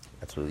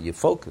 That's where you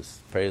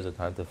focus. Prayer is a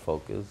time to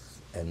focus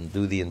and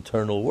do the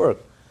internal work,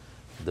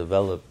 to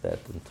develop that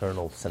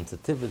internal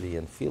sensitivity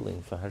and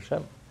feeling for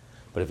Hashem.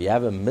 But if you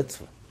have a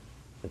mitzvah,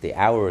 that the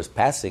hour is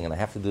passing and I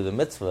have to do the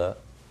mitzvah,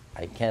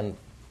 I can't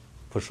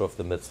push off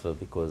the mitzvah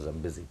because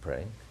I'm busy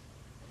praying.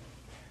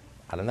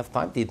 I don't have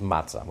time to eat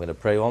matzah. I'm going to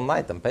pray all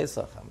night on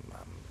Pesach.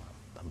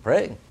 I'm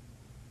praying.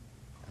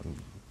 You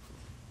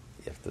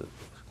have to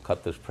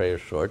cut this prayer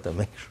short and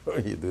make sure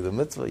you do the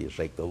mitzvah. You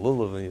shake the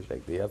lulav and you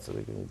shake the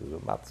yatzarik and you do the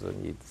matzah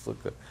and you eat the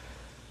sukkah.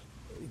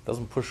 It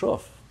doesn't push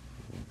off.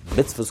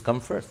 Mitzvahs come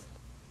first.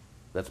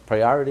 That's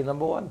priority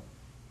number one.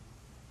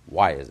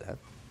 Why is that?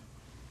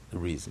 The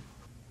reason.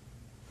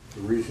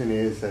 The reason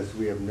is, as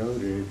we have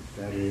noted,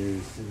 that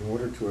is in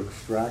order to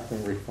extract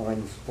and refine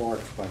the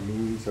sparks by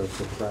means of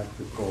the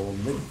practical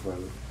mitzvah,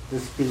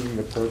 this being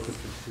the purpose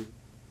of truth.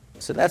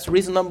 So that's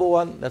reason number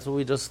one. That's what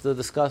we just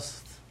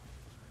discussed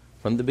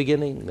from the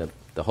beginning, that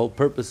the whole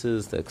purpose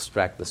is to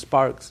extract the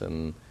sparks,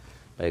 and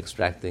by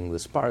extracting the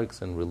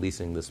sparks and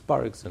releasing the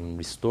sparks and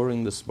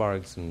restoring the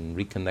sparks and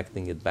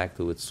reconnecting it back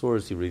to its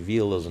source, you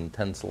reveal those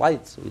intense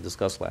lights we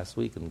discussed last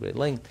week in great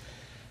length.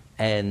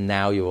 And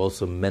now you've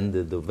also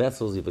mended the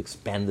vessels, you've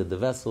expanded the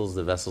vessels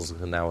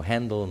can now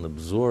handle and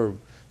absorb.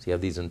 So you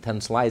have these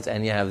intense lights,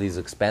 and you have these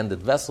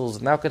expanded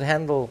vessels now can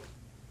handle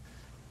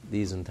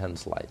these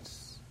intense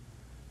lights.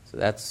 So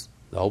that's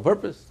the whole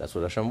purpose. That's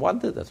what Hashem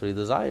wanted, that's what He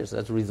desires.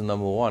 That's reason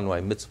number one, why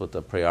mitzvot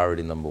are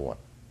priority number one.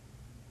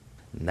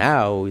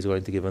 Now He's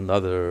going to give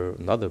another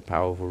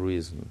powerful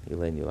reason.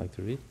 Elaine, you like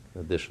to read?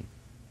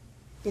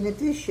 In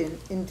addition,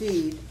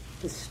 indeed,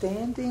 the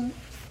standing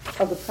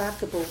of the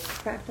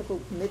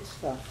practical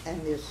mitzvah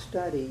and their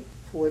study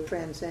for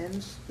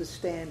transcends the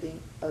standing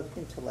of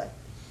intellect,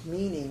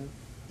 meaning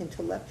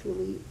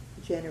intellectually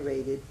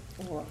generated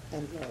and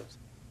loves.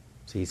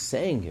 So he's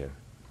saying here,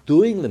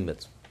 doing the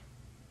mitzvah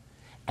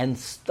and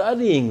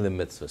studying the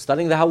mitzvah,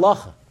 studying the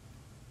halacha,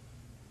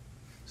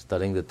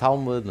 studying the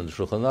Talmud and the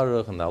Shulchan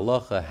Aruch and the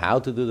halacha, how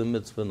to do the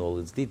mitzvah and all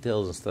its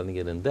details and studying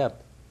it in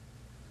depth.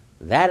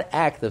 That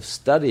act of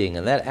studying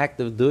and that act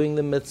of doing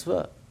the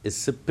mitzvah is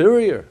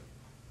superior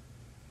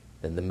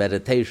than the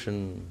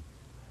meditation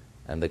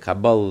and the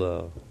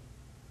Kabbalah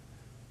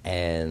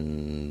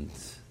and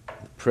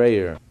the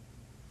prayer.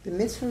 The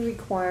mitzvah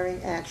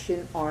requiring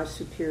action are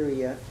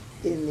superior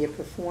in their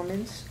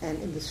performance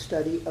and in the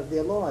study of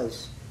their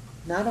laws,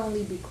 not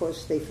only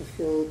because they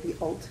fulfill the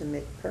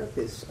ultimate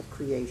purpose of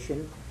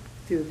creation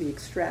through the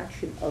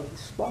extraction of the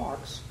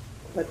sparks,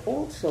 but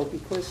also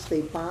because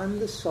they bond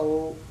the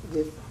soul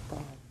with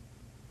God.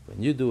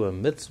 When you do a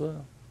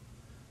mitzvah,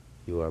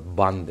 you are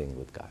bonding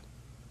with God.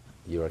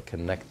 You are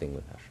connecting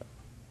with Hashem.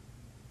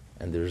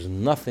 And there's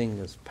nothing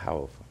as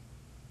powerful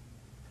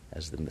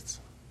as the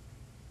mitzvah.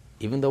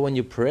 Even though when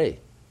you pray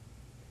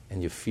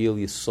and you feel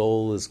your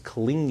soul is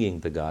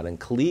clinging to God and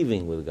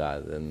cleaving with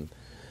God and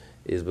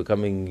is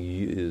becoming,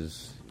 you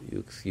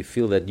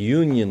feel that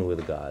union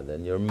with God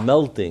and you're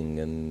melting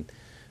and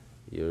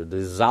you're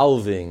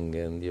dissolving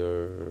and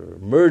you're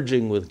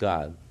merging with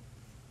God.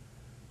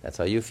 That's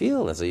how you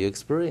feel, that's how you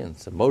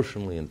experience,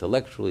 emotionally,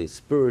 intellectually,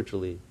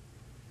 spiritually.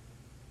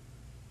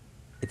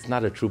 It's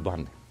not a true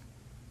bonding.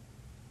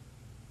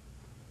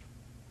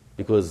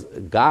 Because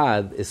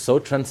God is so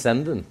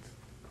transcendent.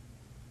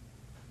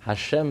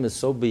 Hashem is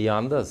so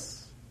beyond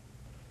us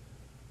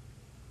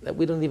that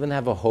we don't even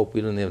have a hope,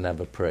 we don't even have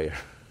a prayer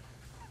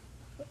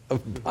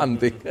of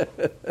bonding.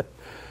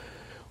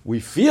 We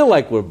feel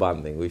like we're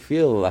bonding. We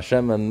feel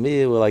Hashem and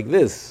me, we're like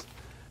this.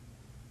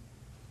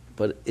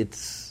 But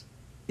it's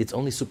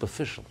only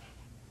superficial.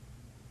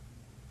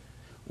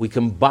 We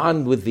can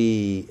bond with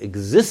the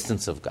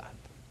existence of God.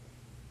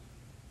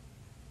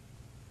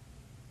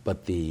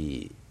 But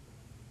the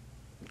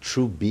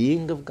true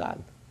being of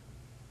God,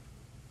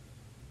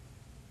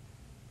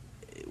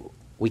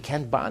 we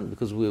can't bond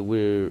because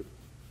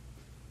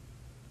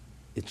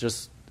it's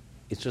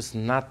just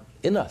not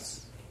in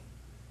us.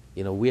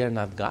 We are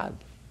not God.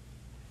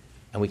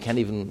 And we can't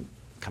even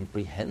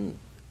comprehend.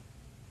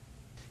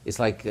 It's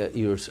like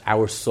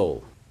our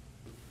soul.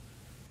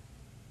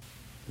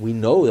 We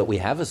know that we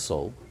have a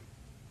soul.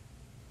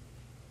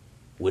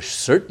 We're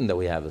certain that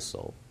we have a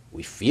soul.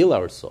 We feel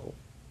our soul.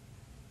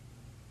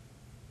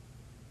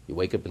 You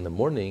wake up in the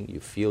morning, you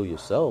feel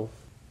yourself.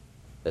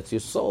 That's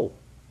your soul.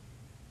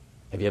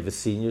 Have you ever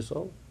seen your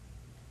soul?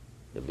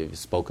 Have you ever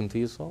spoken to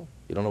your soul?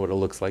 You don't know what it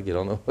looks like. You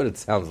don't know what it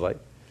sounds like.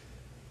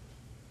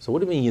 So what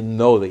do you mean you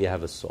know that you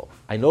have a soul?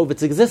 I know of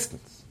its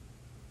existence.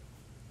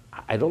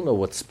 I don't know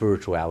what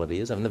spirituality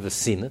is. I've never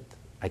seen it.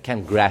 I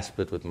can't grasp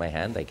it with my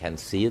hand. I can't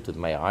see it with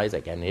my eyes.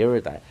 I can't hear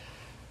it.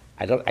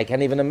 I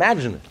can't even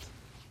imagine it.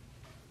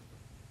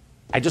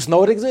 I just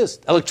know it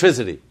exists.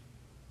 Electricity.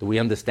 Do we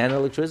understand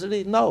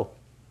electricity? No.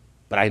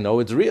 But I know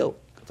it's real.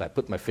 Because I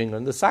put my finger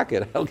in the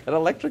socket, I'll get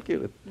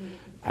electrocuted.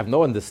 I have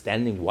no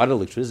understanding what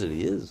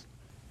electricity is.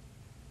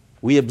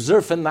 We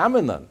observe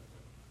phenomenon,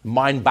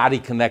 mind-body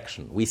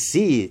connection. We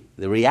see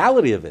the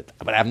reality of it,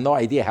 but I have no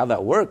idea how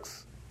that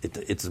works.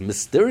 It's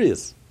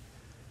mysterious.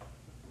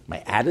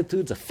 My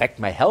attitudes affect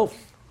my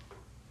health.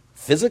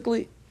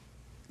 Physically,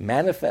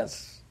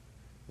 manifests.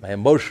 My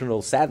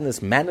emotional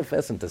sadness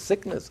manifests into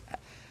sickness.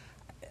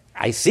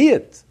 I see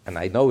it, and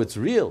I know it's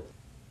real.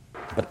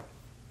 But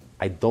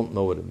I don't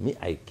know what it means.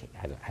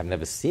 I've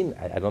never seen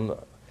it. I don't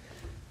know.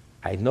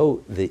 I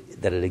know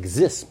that it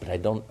exists, but I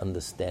don't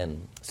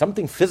understand.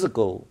 Something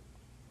physical,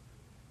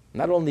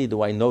 not only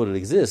do I know that it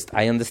exists,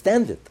 I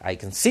understand it. I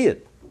can see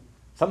it.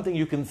 Something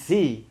you can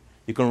see,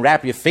 you can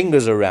wrap your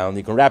fingers around,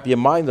 you can wrap your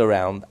mind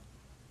around.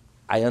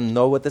 I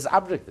know what this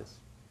object is.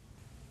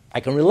 I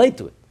can relate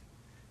to it.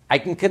 I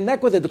can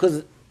connect with it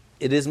because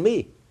it is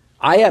me.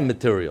 I am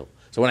material.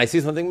 So when I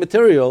see something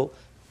material,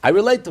 I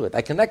relate to it.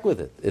 I connect with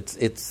it.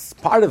 It's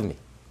part of me.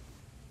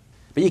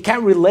 But you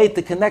can't relate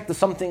to connect to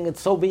something that's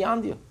so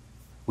beyond you.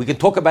 We can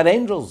talk about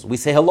angels. We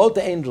say hello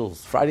to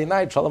angels. Friday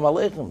night, Shalom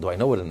Aleichem. Do I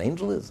know what an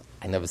angel is?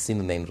 I've never seen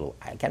an angel.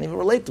 I can't even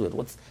relate to it.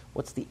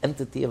 What's the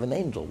entity of an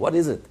angel? What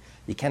is it?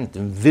 You can't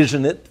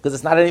envision it because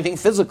it's not anything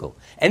physical.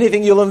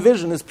 Anything you'll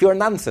envision is pure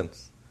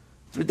nonsense.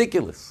 It's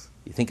ridiculous.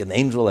 You think an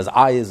angel has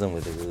eyes and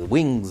with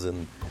wings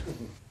and...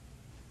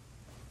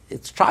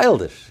 It's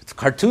childish. It's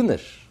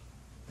cartoonish.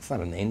 It's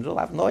not an angel.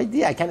 I have no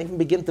idea. I can't even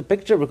begin to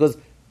picture because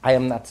I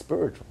am not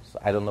spiritual. So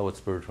I don't know what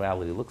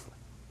spirituality looks like.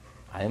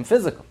 I am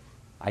physical.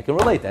 I can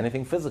relate to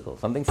anything physical.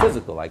 Something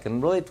physical, I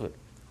can relate to it.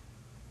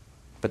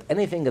 But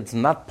anything that's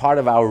not part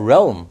of our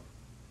realm,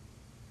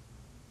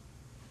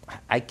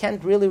 I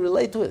can't really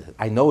relate to it.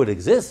 I know it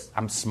exists.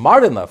 I'm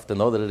smart enough to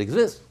know that it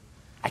exists.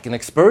 I can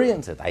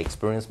experience it. I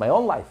experience my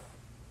own life,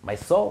 my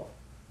soul,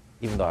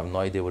 even though I have no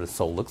idea what a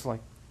soul looks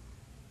like.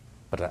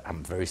 But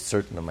I'm very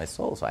certain of my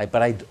soul.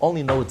 But I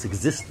only know its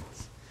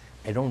existence.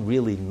 I don't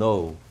really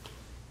know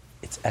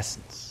its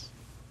essence.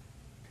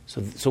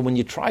 So when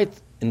you try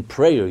in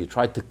prayer, you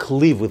try to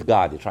cleave with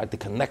God, you try to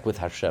connect with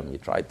Hashem,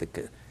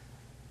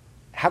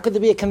 how could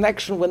there be a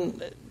connection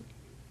when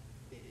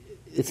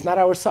it's not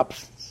our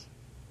substance?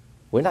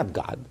 We're not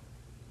God.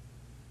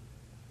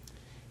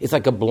 It's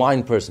like a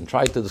blind person.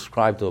 Try to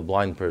describe to a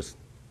blind person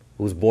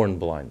who's born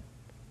blind.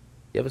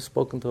 You ever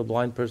spoken to a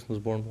blind person who's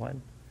born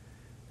blind?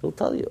 He'll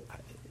tell you,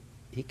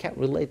 he can't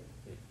relate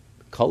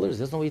colors,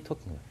 he doesn't know what you're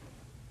talking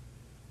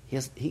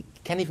about. He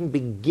can't even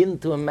begin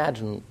to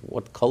imagine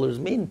what colors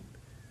mean.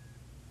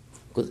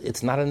 Because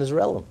it's not in his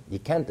realm. You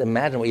can't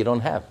imagine what you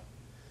don't have.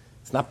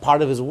 It's not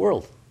part of his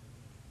world.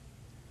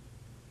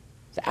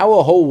 So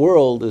our whole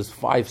world is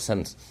 5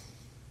 senses.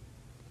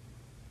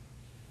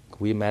 Can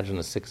we imagine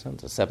a 6th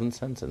sense, a 7th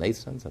sense, an 8th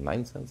sense, a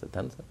 9th sense, a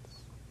 10th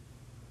sense?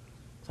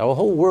 So our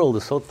whole world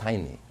is so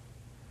tiny.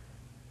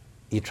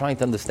 You're trying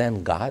to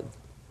understand God.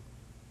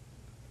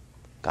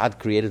 God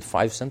created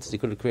 5 senses. He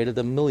could have created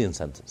 1 million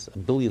senses,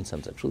 1 billion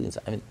senses, 1 trillion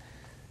senses. I mean,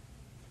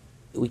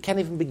 we can't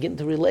even begin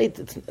to relate.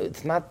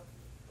 It's not.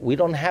 We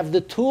don't have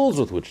the tools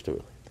with which to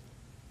relate.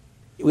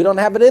 We don't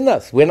have it in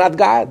us. We're not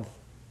God.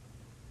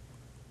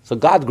 So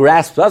God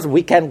grasps us.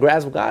 We can't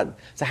grasp God.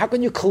 So how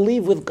can you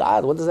cleave with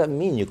God? What does that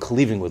mean? You're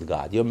cleaving with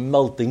God. You're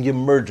melting. You're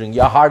merging.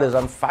 Your heart is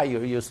on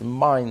fire. Your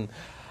mind.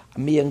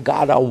 Me and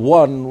God are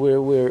one.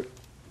 We're.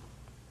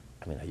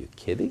 I mean, are you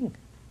kidding?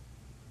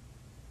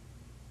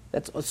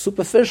 That's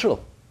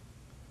superficial.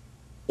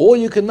 All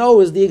you can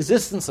know is the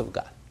existence of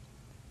God.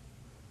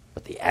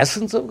 But the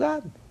essence of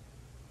God?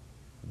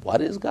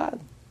 What is God?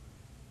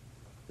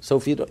 So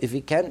if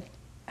you can't,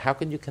 how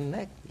can you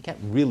connect? You can't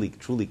really,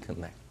 truly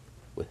connect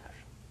with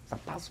Hashem. It's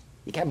not possible.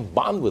 You can't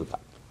bond with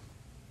God.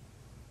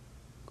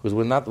 Because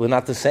we're not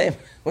the same.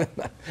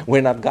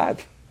 We're not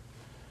God.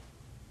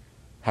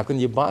 How can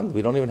you bond?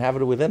 We don't even have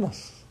it within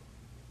us.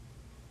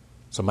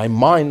 So my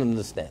mind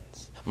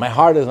understands. My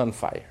heart is on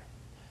fire.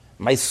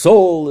 My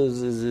soul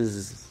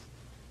is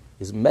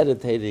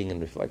meditating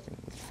and reflecting.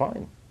 It's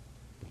fine.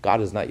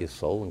 God is not your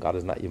soul, and God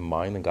is not your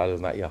mind, and God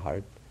is not your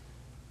heart.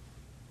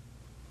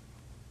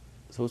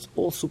 So it's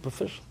all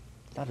superficial.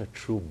 It's not a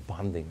true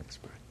bonding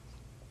experience.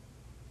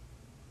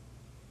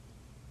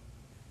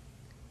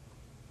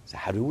 So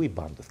how do we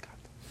bond with God?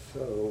 So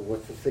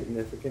what's the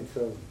significance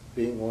of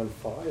being on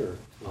fire?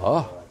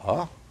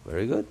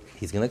 Very good.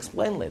 He's going to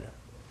explain later.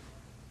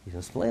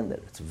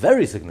 It's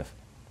very significant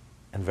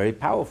and very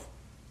powerful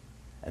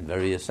and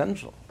very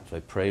essential. That's why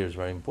prayer is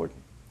very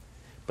important.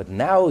 But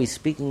now he's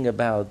speaking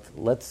about,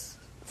 let's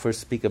first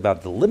speak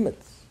about the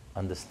limits,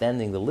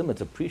 understanding the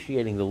limits,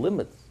 appreciating the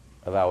limits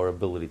of our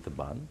ability to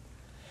bond,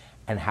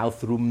 and how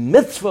through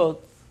mitzvot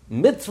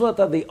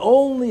are the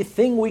only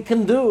thing we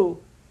can do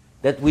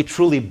that we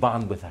truly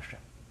bond with Hashem.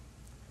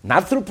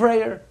 Not through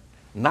prayer,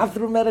 not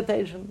through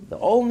meditation. The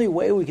only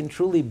way we can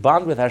truly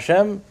bond with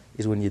Hashem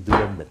is when you do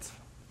a mitzvah.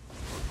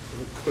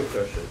 A quick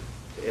question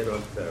to add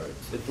on to that.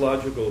 It's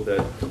logical that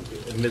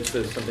a mitzvah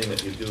is something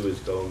that you do is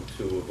going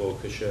to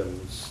evoke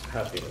Hashem's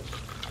happiness.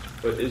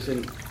 But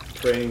isn't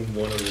praying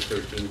one of the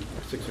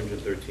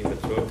 613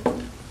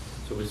 mitzvot?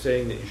 So we're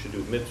saying that you should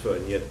do mitzvah,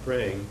 and yet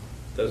praying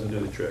doesn't do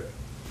the trick.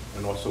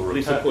 And also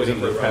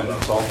isn't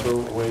repentance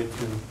also a way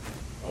to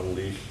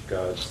unleash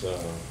God's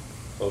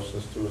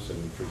closeness to us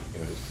and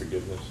His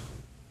forgiveness?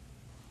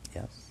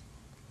 Yes,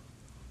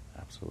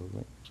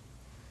 absolutely.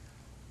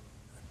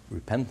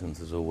 Repentance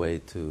is a way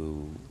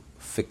to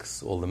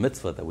fix all the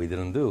mitzvah that we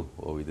didn't do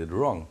or we did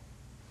wrong.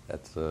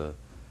 That's a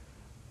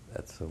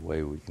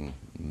way we can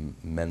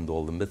mend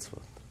all the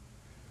mitzvah.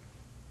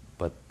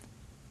 But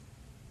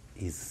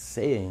he's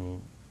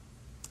saying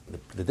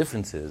the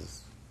difference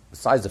is,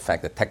 besides the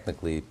fact that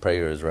technically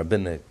prayer is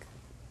rabbinic,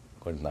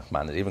 according to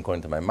Nachmanides, even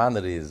according to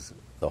Maimonides,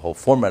 the whole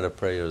format of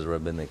prayer is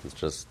rabbinic. It's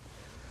just,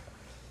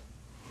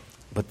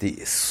 but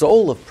the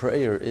soul of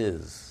prayer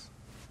is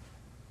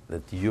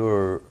that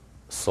your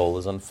soul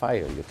is on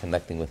fire. You're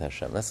connecting with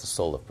Hashem. That's the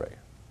soul of prayer.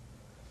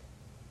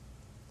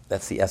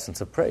 That's the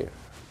essence of prayer.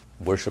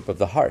 Worship of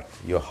the heart.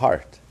 Your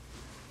heart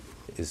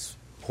is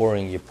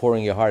you're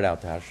pouring your heart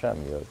out to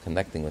Hashem. You're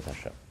connecting with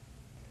Hashem.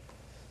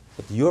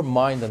 But your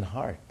mind and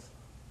heart,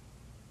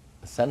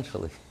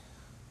 essentially,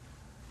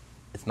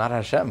 it's not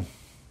Hashem.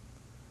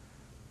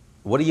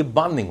 What are you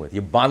bonding with?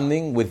 You're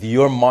bonding with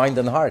your mind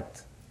and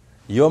heart.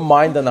 Your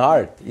mind and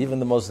heart, even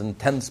the most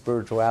intense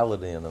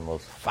spirituality and the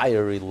most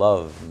fiery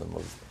love and the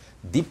most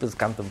deepest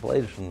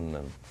contemplation,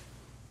 and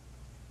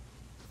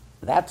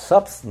that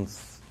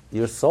substance,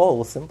 your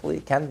soul, simply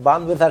can't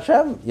bond with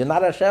Hashem. You're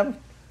not Hashem.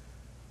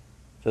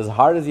 As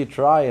hard as you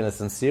try and as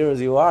sincere as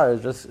you are,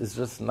 it's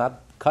just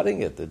not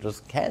cutting it. It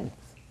just can't.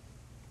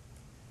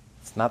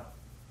 It's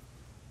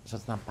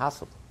just not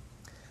possible.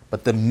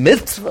 But the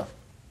mitzvah,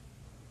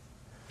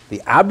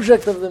 the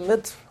object of the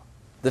mitzvah,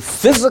 the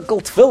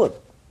physical tefillin,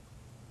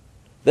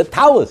 the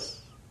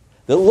talus,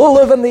 the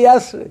lulav and the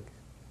esrog,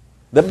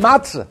 the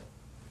matzah,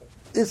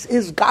 this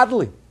is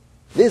godly.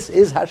 This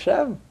is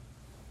Hashem.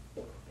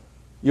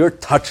 you're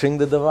touching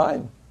the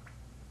divine.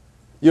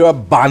 You are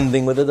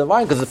bonding with the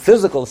divine, because the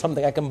physical is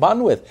something I can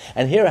bond with.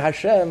 And here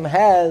Hashem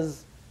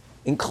has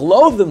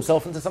enclosed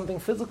himself into something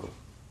physical,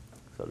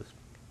 so to speak.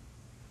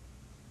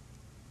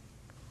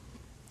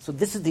 So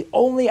this is the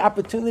only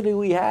opportunity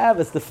we have,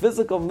 it's the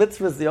physical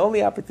mitzvah, it's the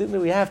only opportunity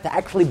we have to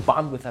actually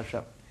bond with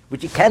Hashem,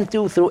 which you can't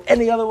do through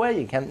any other way.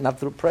 You can't, not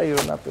through prayer,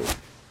 not through...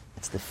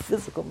 It's the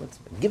physical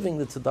mitzvah, giving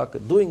the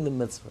tzedakah, doing the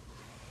mitzvah.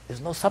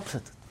 There's no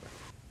substitute.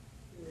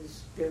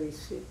 Is very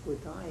sick or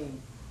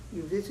dying.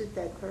 You visit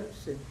that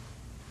person,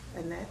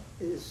 and that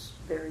is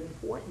very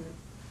important,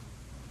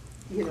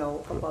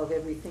 above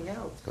everything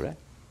else. Correct.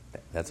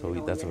 That's what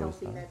you're we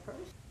started. that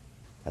person.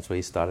 That's where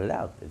he started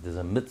out. If there's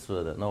a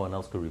mitzvah that no one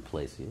else could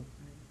replace you,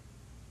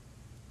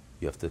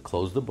 you have to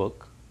close the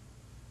book,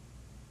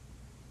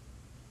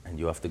 and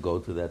you have to go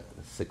to that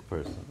sick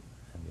person,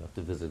 and you have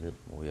to visit him,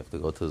 or you have to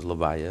go to his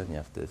levaya, and you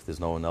have to, if there's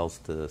no one else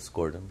to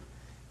escort him,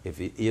 if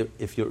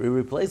you're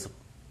irreplaceable,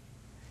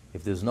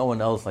 if there's no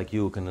one else like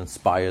you who can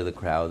inspire the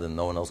crowd and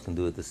no one else can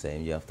do it the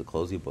same, you have to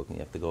close your book and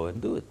you have to go ahead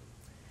and do it.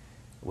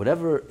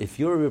 Whatever, if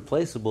you're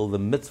irreplaceable, the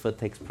mitzvah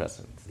takes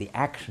precedence. The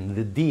action,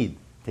 the deed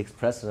takes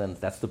precedence.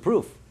 That's the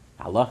proof.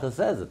 Halacha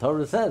says, the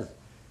Torah says,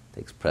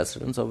 takes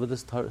precedence over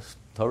this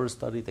Torah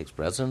study, takes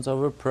precedence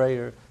over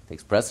prayer,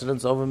 takes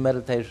precedence over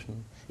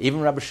meditation.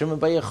 Even Rabbi Shimon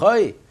Bar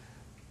Yochai,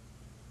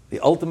 the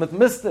ultimate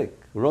mystic,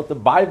 who wrote the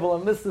Bible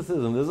on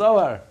mysticism, the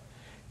Zohar.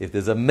 If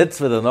there's a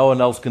mitzvah that no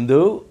one else can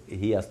do,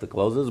 he has to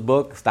close his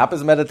book, stop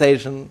his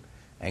meditation,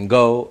 and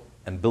go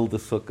and build the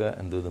sukkah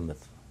and do the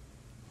mitzvah.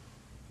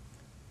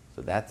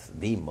 So that's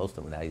the most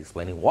important. Now he's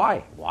explaining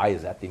why. Why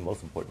is that the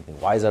most important thing?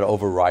 Why is that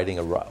overriding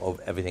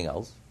over everything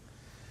else?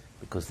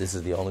 Because this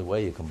is the only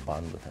way you can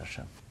bond with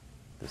Hashem.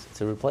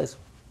 It's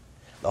irreplaceable.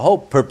 The whole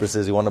purpose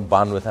is you want to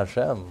bond with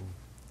Hashem.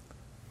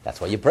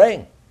 That's why you're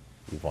praying.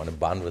 You want to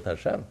bond with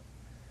Hashem.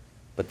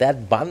 But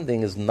that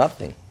bonding is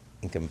nothing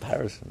in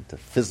comparison to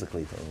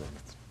physically doing the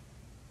mitzvah.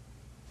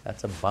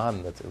 That's a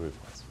bond that's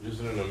irreplaceable.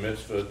 Isn't it a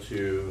mitzvah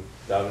to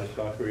daven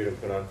shachrit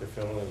and put on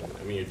tefillin?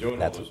 I mean, you're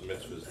doing all those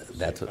mitzvahs at the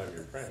same time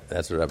you're praying.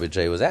 That's what Rabbi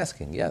J was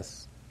asking,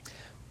 yes.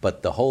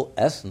 But the whole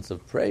essence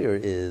of prayer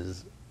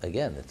is,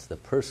 again, it's the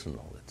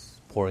personal.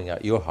 It's pouring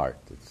out your heart.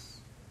 It's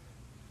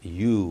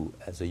you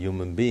as a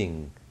human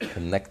being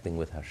connecting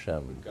with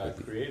Hashem.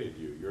 God created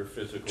you. Your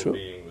physical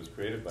being was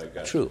created by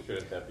God. True.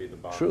 Shouldn't that be the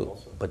bond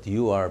also? But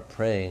you are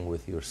praying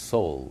with your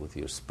soul, with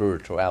your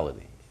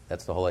spirituality.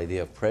 That's the whole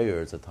idea of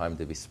prayer. It's a time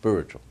to be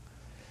spiritual.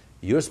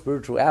 Your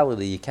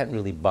spirituality, you can't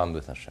really bond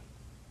with Hashem.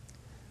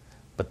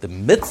 But the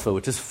mitzvah,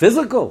 which is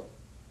physical.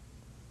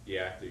 The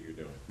act that you're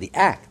doing. The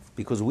act,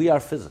 because we are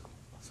physical.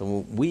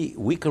 So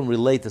we can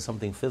relate to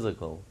something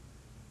physical.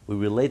 We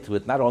relate to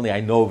it, not only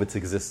I know of its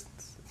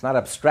existence. It's not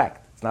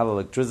abstract. It's not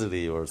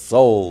electricity or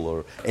soul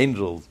or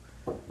angels.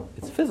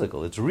 It's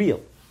physical. It's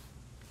real.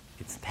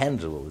 It's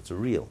tangible. It's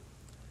real.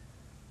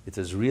 It's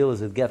as real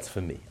as it gets for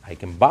me. I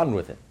can bond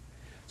with it.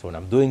 So when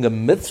I'm doing a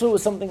mitzvah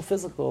with something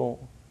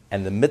physical,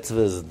 and the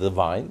mitzvah is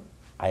divine,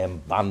 I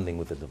am bonding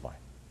with the divine.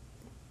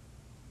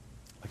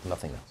 Like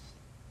nothing else.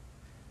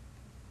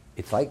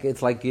 It's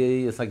like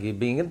you're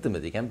being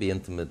intimate. You can't be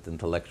intimate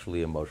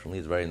intellectually, emotionally.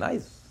 It's very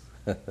nice.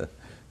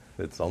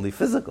 It's only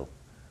physical.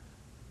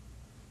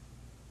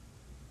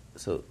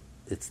 So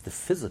it's the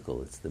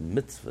physical, it's the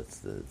mitzvah,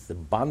 it's the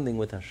bonding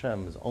with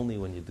Hashem is only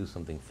when you do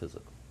something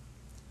physical.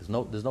 There's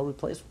no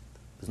replacement.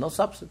 There's no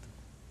substitute.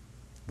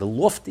 The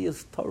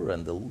loftiest Torah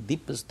and the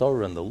deepest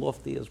Torah and the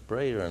loftiest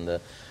prayer and the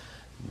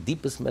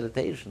deepest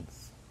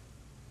meditations,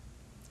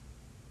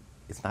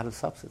 it's not a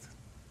substitute.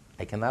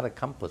 I cannot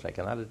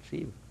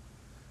achieve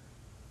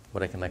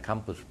what I can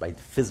accomplish by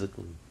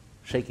physically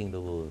shaking the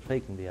lulav,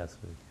 shaking the asri,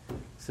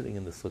 sitting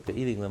in the sukkah,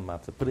 eating the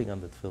matzah, putting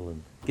on the tefillin,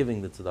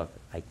 giving the tzedakah.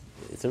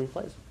 It's a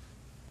replacement.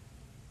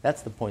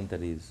 That's the point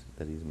that he's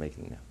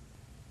making now.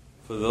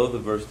 For though the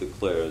verse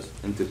declares,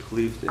 and to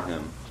cleave to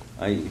him,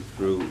 i.e.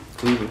 through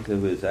cleaving to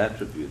his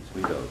attributes,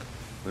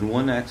 when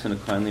one acts in a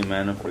kindly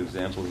manner, for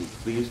example, he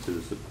cleaves to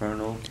the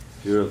supernal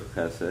sphere of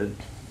chesed,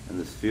 and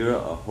the sphere a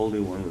holy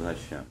one with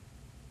Hashem.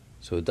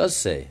 So it does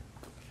say,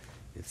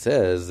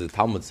 the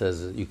Talmud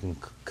says that you can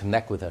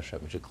connect with Hashem,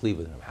 you should cleave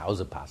with him. How is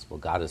it possible?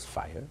 God is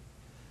fire.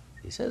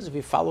 He says if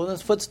you follow in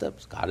his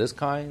footsteps, God is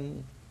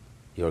kind,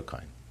 you're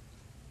kind.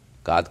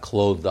 God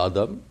clothed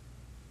Adam,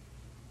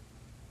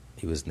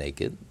 he was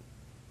naked.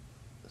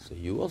 So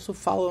you also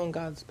follow in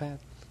God's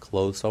path.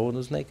 Clothe someone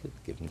who's naked,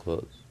 give him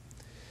clothes.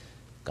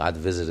 God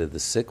visited the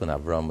sick when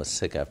Abraham was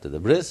sick after the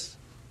bris.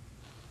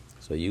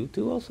 So you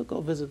too also go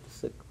visit the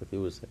sick if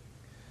you were sick.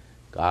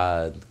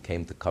 God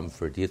came to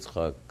comfort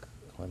Yitzchak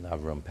when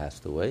Abraham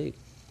passed away,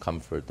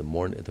 comfort the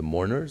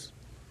mourners.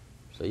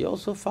 So you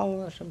also follow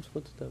in Hashem's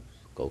footsteps.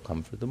 Go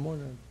comfort the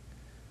mourner.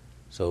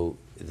 So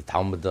the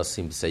Talmud does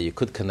seem to say you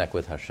could connect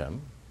with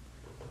Hashem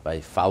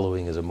by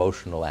following his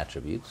emotional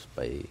attributes,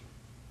 by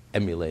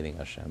emulating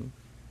Hashem.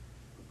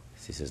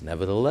 He says,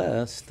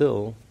 nevertheless,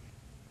 still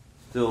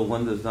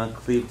one does not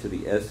cleave to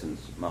the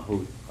essence,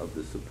 mahut, of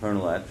the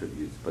supernal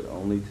attributes, but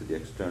only to the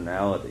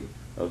externality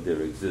of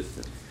their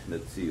existence,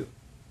 netziut.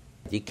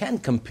 You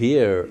can't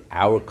compare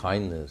our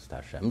kindness to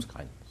Hashem's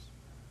kindness.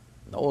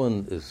 No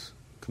one is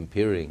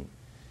comparing.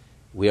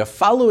 We are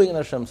following in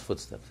Hashem's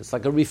footsteps. It's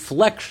like a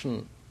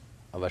reflection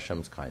of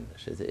Hashem's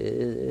kindness.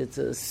 It's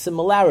a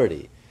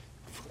similarity.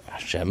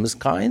 Hashem is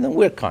kind and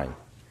we're kind.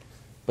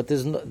 But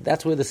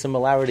that's where the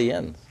similarity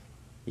ends.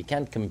 You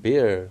can't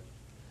compare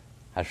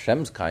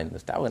Hashem's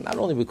kindness to ours, not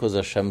only because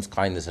Hashem's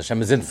kindness,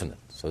 Hashem is infinite,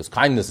 so His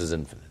kindness is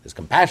infinite, His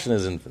compassion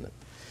is infinite,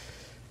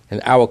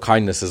 and our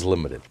kindness is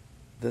limited.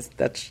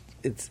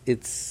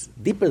 It's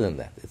deeper than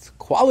that. It's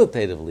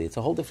qualitatively, it's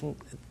a whole different,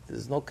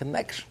 there's no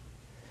connection.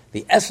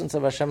 The essence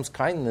of Hashem's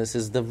kindness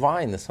is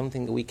divine. It's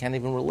something that we can't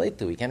even relate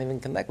to. We can't even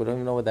connect. We don't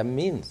even know what that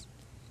means.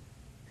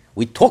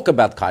 We talk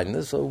about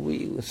kindness,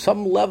 so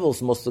some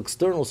levels, most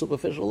external,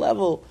 superficial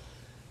level,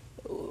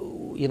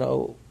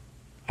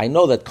 I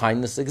know that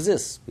kindness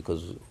exists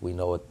because we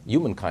know what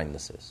human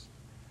kindness is.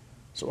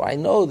 So I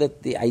know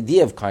that the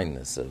idea of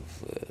kindness,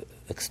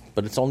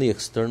 but it's only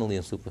externally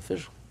and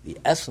superficial. The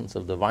essence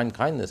of divine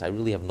kindness, I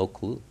really have no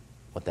clue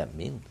what that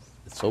means.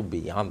 It's so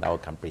beyond our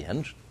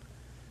comprehension.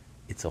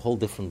 It's a whole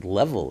different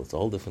level. It's a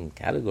whole different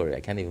category.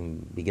 I can't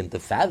even begin to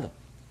fathom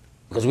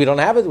because we don't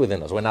have it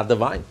within us. We're not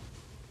divine.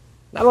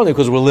 Not only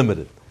because we're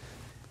limited.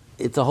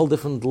 It's a whole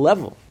different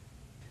level.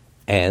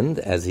 And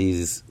as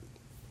he's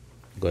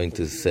going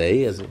to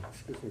say,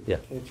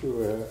 can't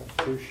you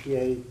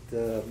appreciate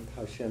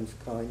Hashem's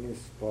kindness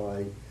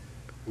by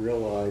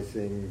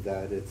realizing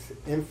that it's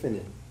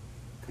infinite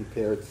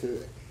compared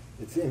to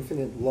it's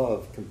infinite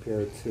love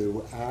compared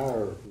to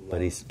our love?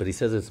 But he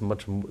says it's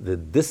much the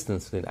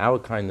distance between our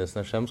kindness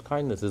and Hashem's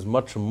kindness is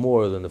much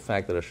more than the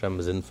fact that Hashem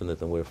is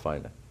infinite and we're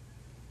finite.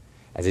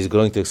 As he's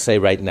going to say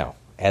right now,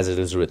 as it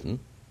is written,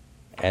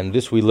 and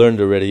this we learned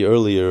already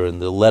earlier in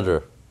the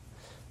letter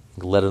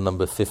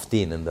number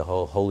 15 in the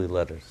whole holy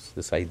letters,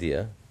 this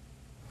idea.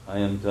 I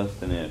am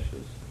dust and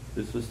ashes.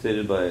 This was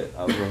stated by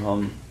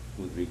Abraham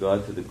with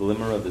regard to the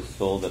glimmer of his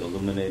soul that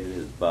illuminated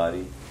his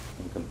body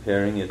and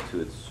comparing it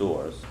to its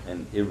source,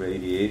 an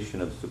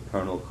irradiation of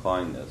supernal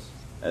kindness,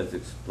 as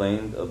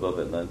explained above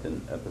at length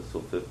in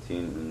Epistle 15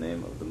 in the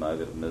name of the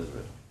Maggid of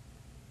Mizrach.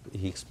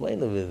 He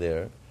explained over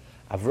there,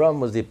 Avram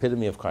was the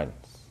epitome of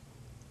kindness.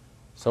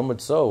 So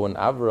much so, when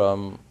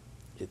Avram,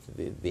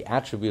 the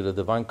attribute of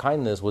divine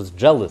kindness, was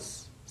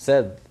jealous,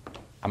 said,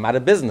 I'm out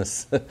of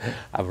business.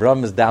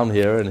 Avram is down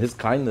here, and his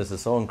kindness is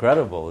so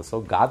incredible, it's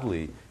so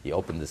godly. He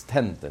opened his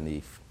tent, and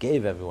he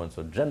gave everyone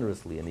so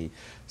generously, and he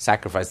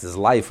sacrificed his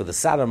life for the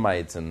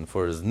Sodomites and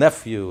for his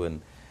nephew.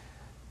 And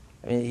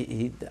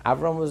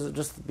Avram was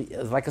just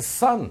like a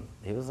son.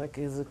 He was like,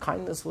 his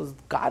kindness was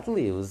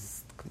godly. It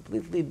was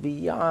completely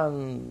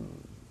beyond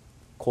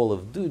call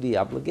of duty,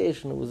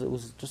 obligation. It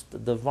was just a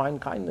divine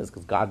kindness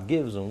because God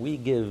gives and we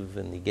give,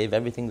 and he gave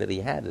everything that he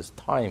had, his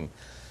time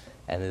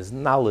and his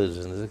knowledge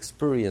and his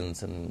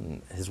experience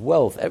and his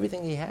wealth,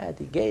 everything he had,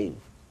 he gave.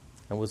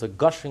 And was a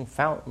gushing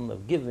fountain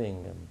of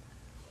giving, and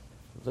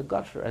it was a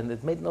gusher, and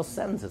it made no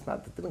sense. It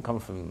didn't come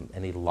from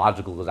any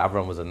logical, because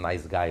Abraham was a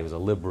nice guy, he was a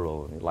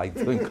liberal, and he liked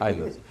doing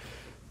kindness.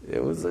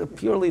 It was a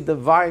purely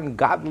divine,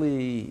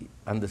 godly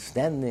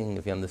understanding.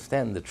 If you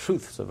understand the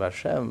truths of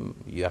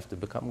Hashem, you have to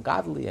become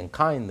godly and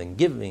kind and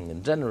giving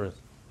and generous.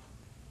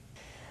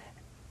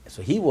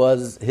 So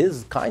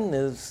his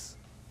kindness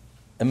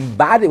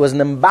was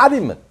an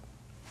embodiment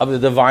of the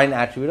divine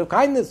attribute of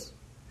kindness.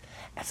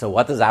 And so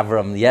what does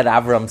Avram? Yet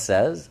Avram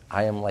says,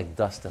 I am like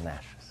dust and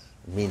ashes.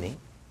 Meaning,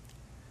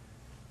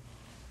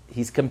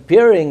 he's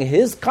comparing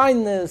his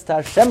kindness to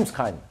Hashem's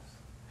kindness.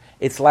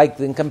 It's like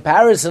in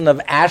comparison of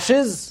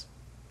ashes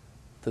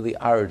to the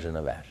origin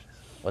of ashes.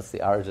 What's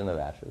the origin of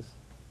ashes?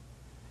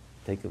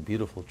 Take a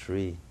beautiful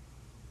tree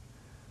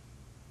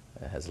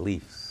that has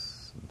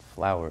leaves and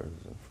flowers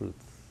and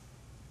fruits.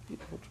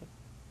 Beautiful tree.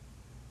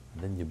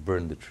 And then you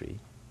burn the tree.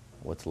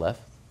 What's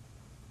left?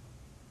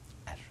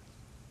 Ashes.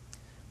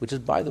 Which is,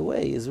 by the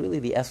way, is really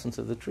the essence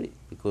of the tree.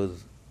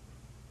 Because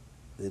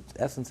the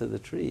essence of the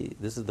tree,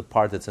 this is the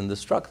part that's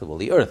indestructible,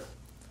 the earth.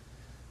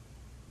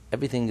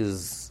 Everything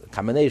is a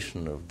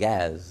combination of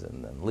gas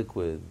and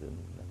liquid and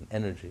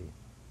energy.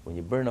 When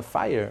you burn a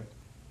fire,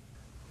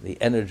 the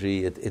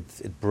energy,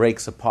 it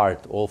breaks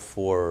apart all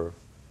four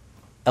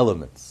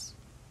elements.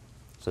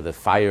 So the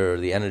fire,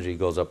 the energy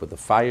goes up with the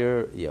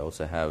fire. You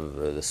also have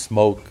the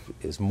smoke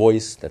is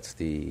moist, that's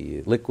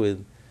the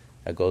liquid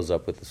that goes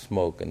up with the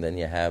smoke. And then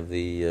you have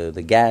the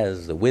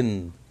gas, the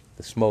wind,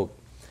 the smoke.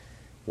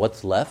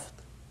 What's left?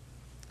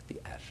 The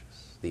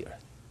ashes, the earth.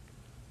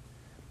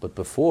 But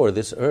before,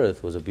 this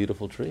earth was a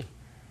beautiful tree.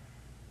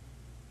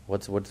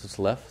 What's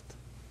left?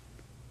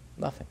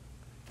 Nothing.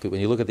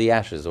 When you look at the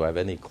ashes, do I have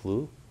any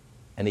clue,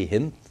 any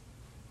hint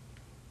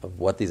of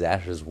what these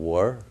ashes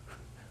were,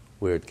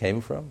 where it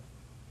came from?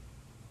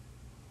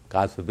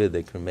 God forbid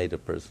they cremate a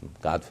person.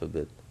 God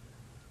forbid.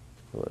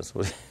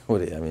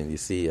 You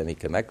see any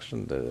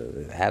connection to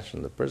the ash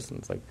and the person?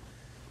 It's like,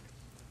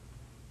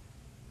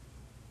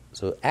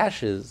 so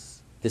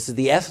ashes, this is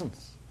the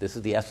essence. This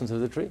is the essence of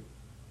the tree.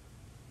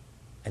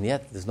 And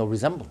yet, there's no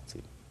resemblance.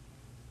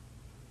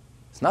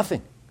 It's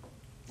nothing.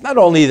 Not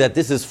only that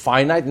this is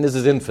finite and this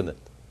is infinite.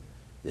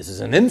 This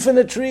is an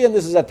infinite tree and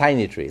this is a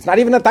tiny tree. It's not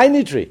even a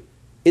tiny tree.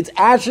 It's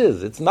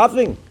ashes. It's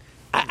nothing.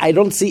 I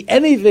don't see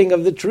anything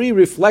of the tree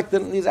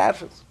reflected in these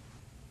ashes.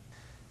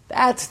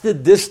 That's the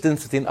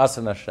distance between us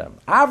and Hashem.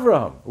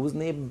 Avraham, who was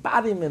the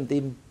embodiment,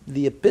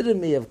 the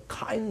epitome of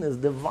kindness,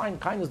 divine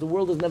kindness. The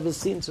world has never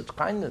seen such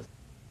kindness.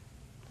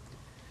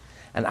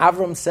 And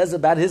Avraham says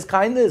about his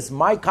kindness,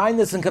 my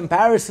kindness in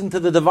comparison to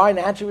the divine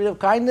attribute of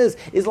kindness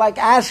is like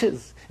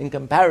ashes in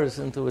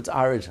comparison to its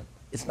origin.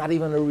 It's not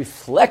even a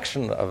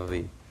reflection of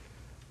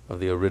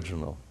the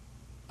original,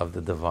 of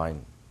the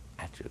divine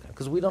attribute.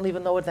 Because we don't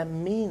even know what that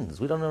means.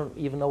 We don't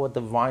even know what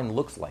divine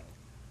looks like.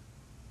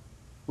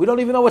 We don't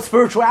even know what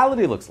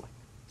spirituality looks like.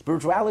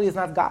 Spirituality is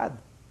not God.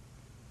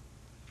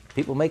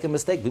 People make a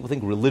mistake. People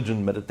think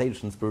religion,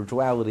 meditation,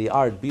 spirituality,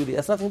 art, beauty,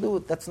 that's nothing to do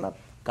with, that's not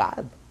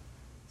God.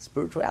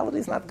 Spirituality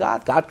is not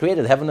God. God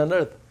created heaven and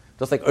earth.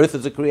 Just like earth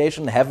is a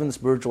creation, heaven,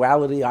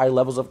 spirituality, higher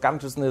levels of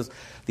consciousness,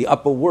 the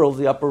upper worlds,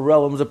 the upper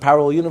realms, the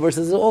parallel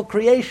universes, is all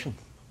creation.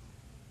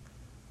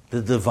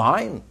 The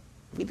divine,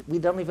 we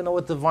don't even know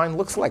what divine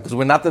looks like because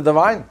we're not the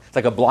divine. It's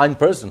like a blind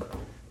person.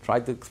 Try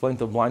to explain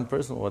to a blind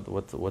person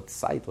what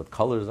sight, what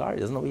colors are. He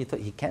doesn't know what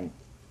he can't.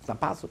 It's not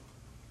possible.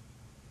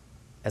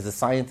 As a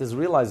scientist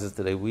realizes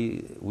today,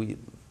 we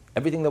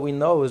everything that we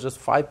know is just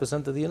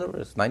 5% of the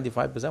universe,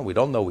 95%. We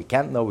don't know, we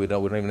can't know, we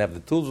don't even have the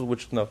tools with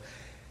which to know.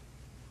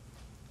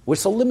 We're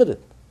so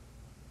limited.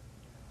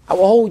 Our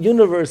whole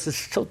universe is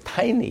so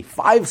tiny.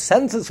 5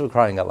 senses for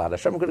crying out loud.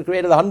 Hashem could have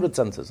created 100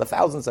 senses,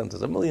 1,000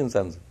 senses, 1,000,000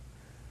 senses.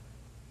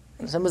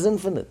 And Hashem is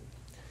infinite.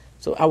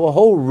 So our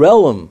whole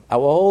realm,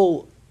 our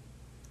whole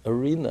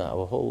arena,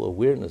 our whole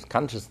awareness,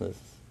 consciousness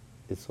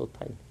is so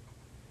tiny.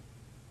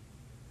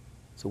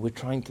 So we're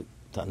trying to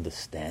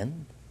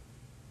understand,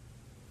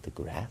 to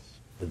grasp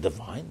the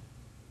divine.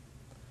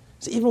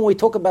 So even when we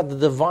talk about the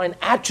divine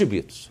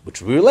attributes,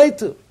 which we relate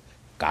to,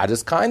 God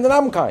is kind and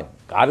I'm kind.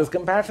 God is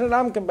compassionate and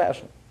I'm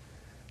compassionate.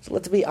 So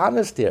let's be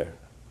honest here.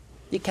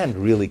 You can't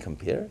really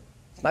compare.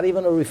 It's not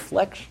even a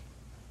reflection.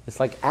 It's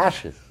like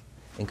ashes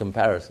in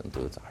comparison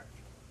to its origin.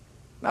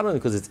 Not only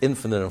because it's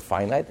infinite and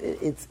finite,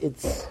 it's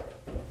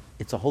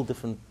a whole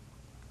different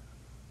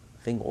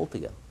thing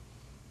altogether.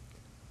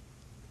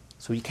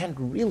 So you can't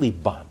really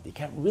bond. You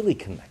can't really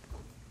connect.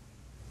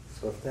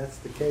 So if that's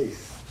the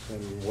case,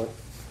 then what's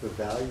the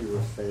value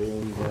of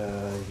saying,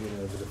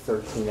 the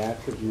 13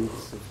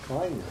 attributes of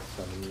kindness?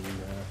 I mean,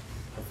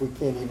 if we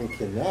can't even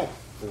connect,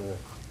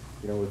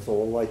 it's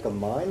all like a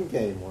mind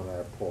game on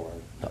our part.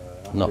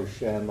 No.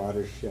 Hashem,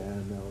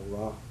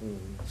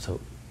 El-Rahim. So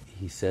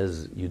he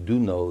says you do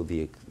know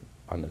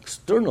on the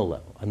external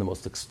level, on the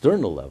most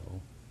external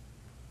level,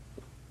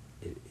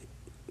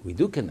 we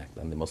do connect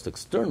on the most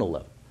external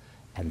level.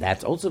 And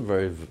that's also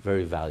very,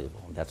 very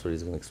valuable. And that's what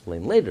he's going to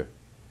explain later.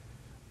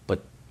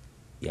 But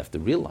you have to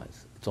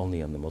realize it's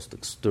only on the most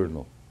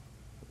external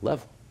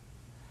level.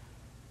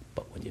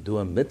 But when you do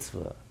a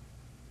mitzvah,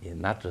 you're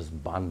not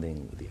just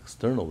bonding with the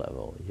external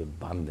level, you're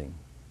bonding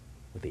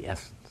with the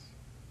essence.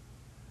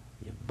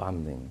 You're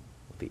bonding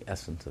with the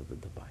essence of the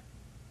divine.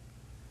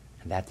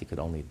 And that you could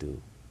only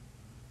do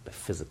by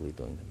physically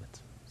doing the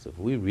mitzvah. So if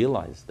we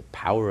realize the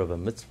power of a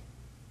mitzvah,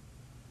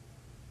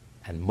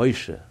 and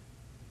Moshe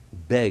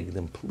begged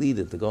and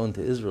pleaded to go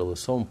into Israel, it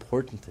was so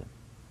important to him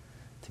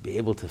to be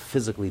able to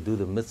physically do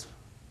the mitzvah.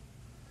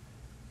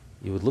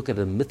 You would look at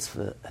a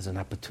mitzvah as an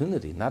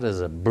opportunity, not as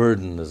a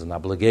burden, as an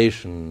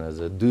obligation, as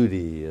a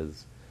duty.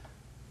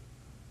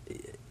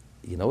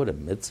 You know what a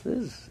mitzvah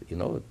is? You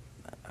know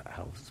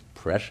how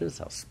precious,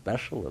 how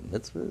special a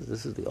mitzvah is?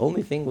 This is the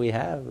only thing we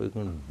have. We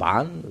can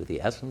bond with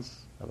the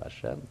essence of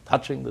Hashem,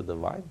 touching the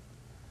divine.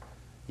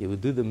 You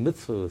would do the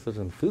mitzvah with such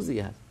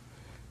enthusiasm,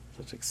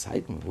 such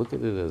excitement. Look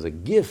at it as a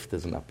gift,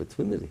 as an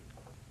opportunity.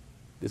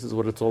 This is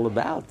what it's all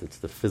about. It's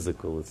the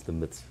physical, it's the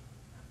mitzvah.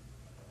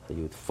 So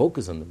you would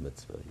focus on the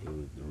mitzvah, you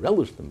would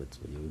relish the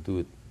mitzvah, you would do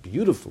it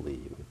beautifully,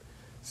 you would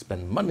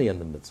spend money on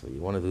the mitzvah. You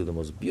want to do it the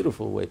most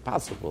beautiful way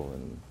possible,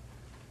 and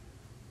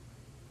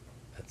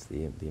that's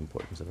the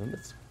importance of a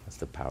mitzvah. That's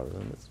the power of a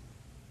mitzvah.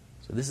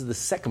 So this is the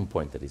second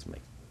point that he's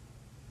making.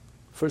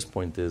 First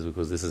point is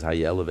because this is how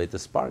you elevate the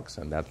sparks,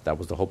 and that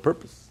was the whole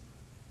purpose.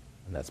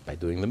 And that's by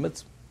doing the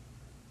mitzvah.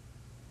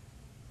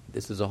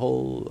 This is a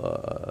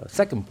whole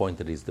second point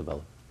that he's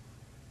developed.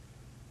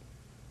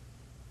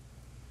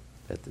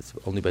 That it's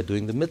only by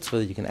doing the mitzvah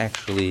that you can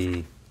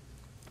actually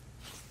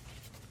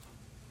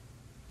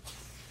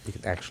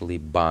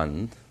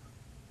bond.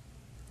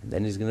 And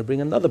then he's going to bring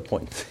another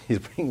point. He's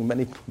bringing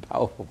many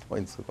powerful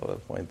points. Another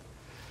point.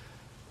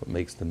 What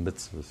makes the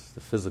mitzvahs, the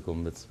physical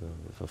mitzvah,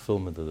 the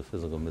fulfillment of the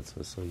physical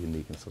mitzvah, so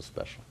unique and so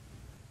special.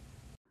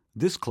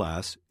 This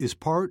class is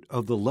part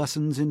of the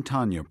Lessons in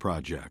Tanya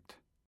project.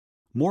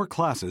 More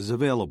classes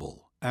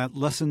available at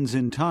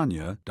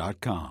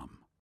lessonsintanya.com.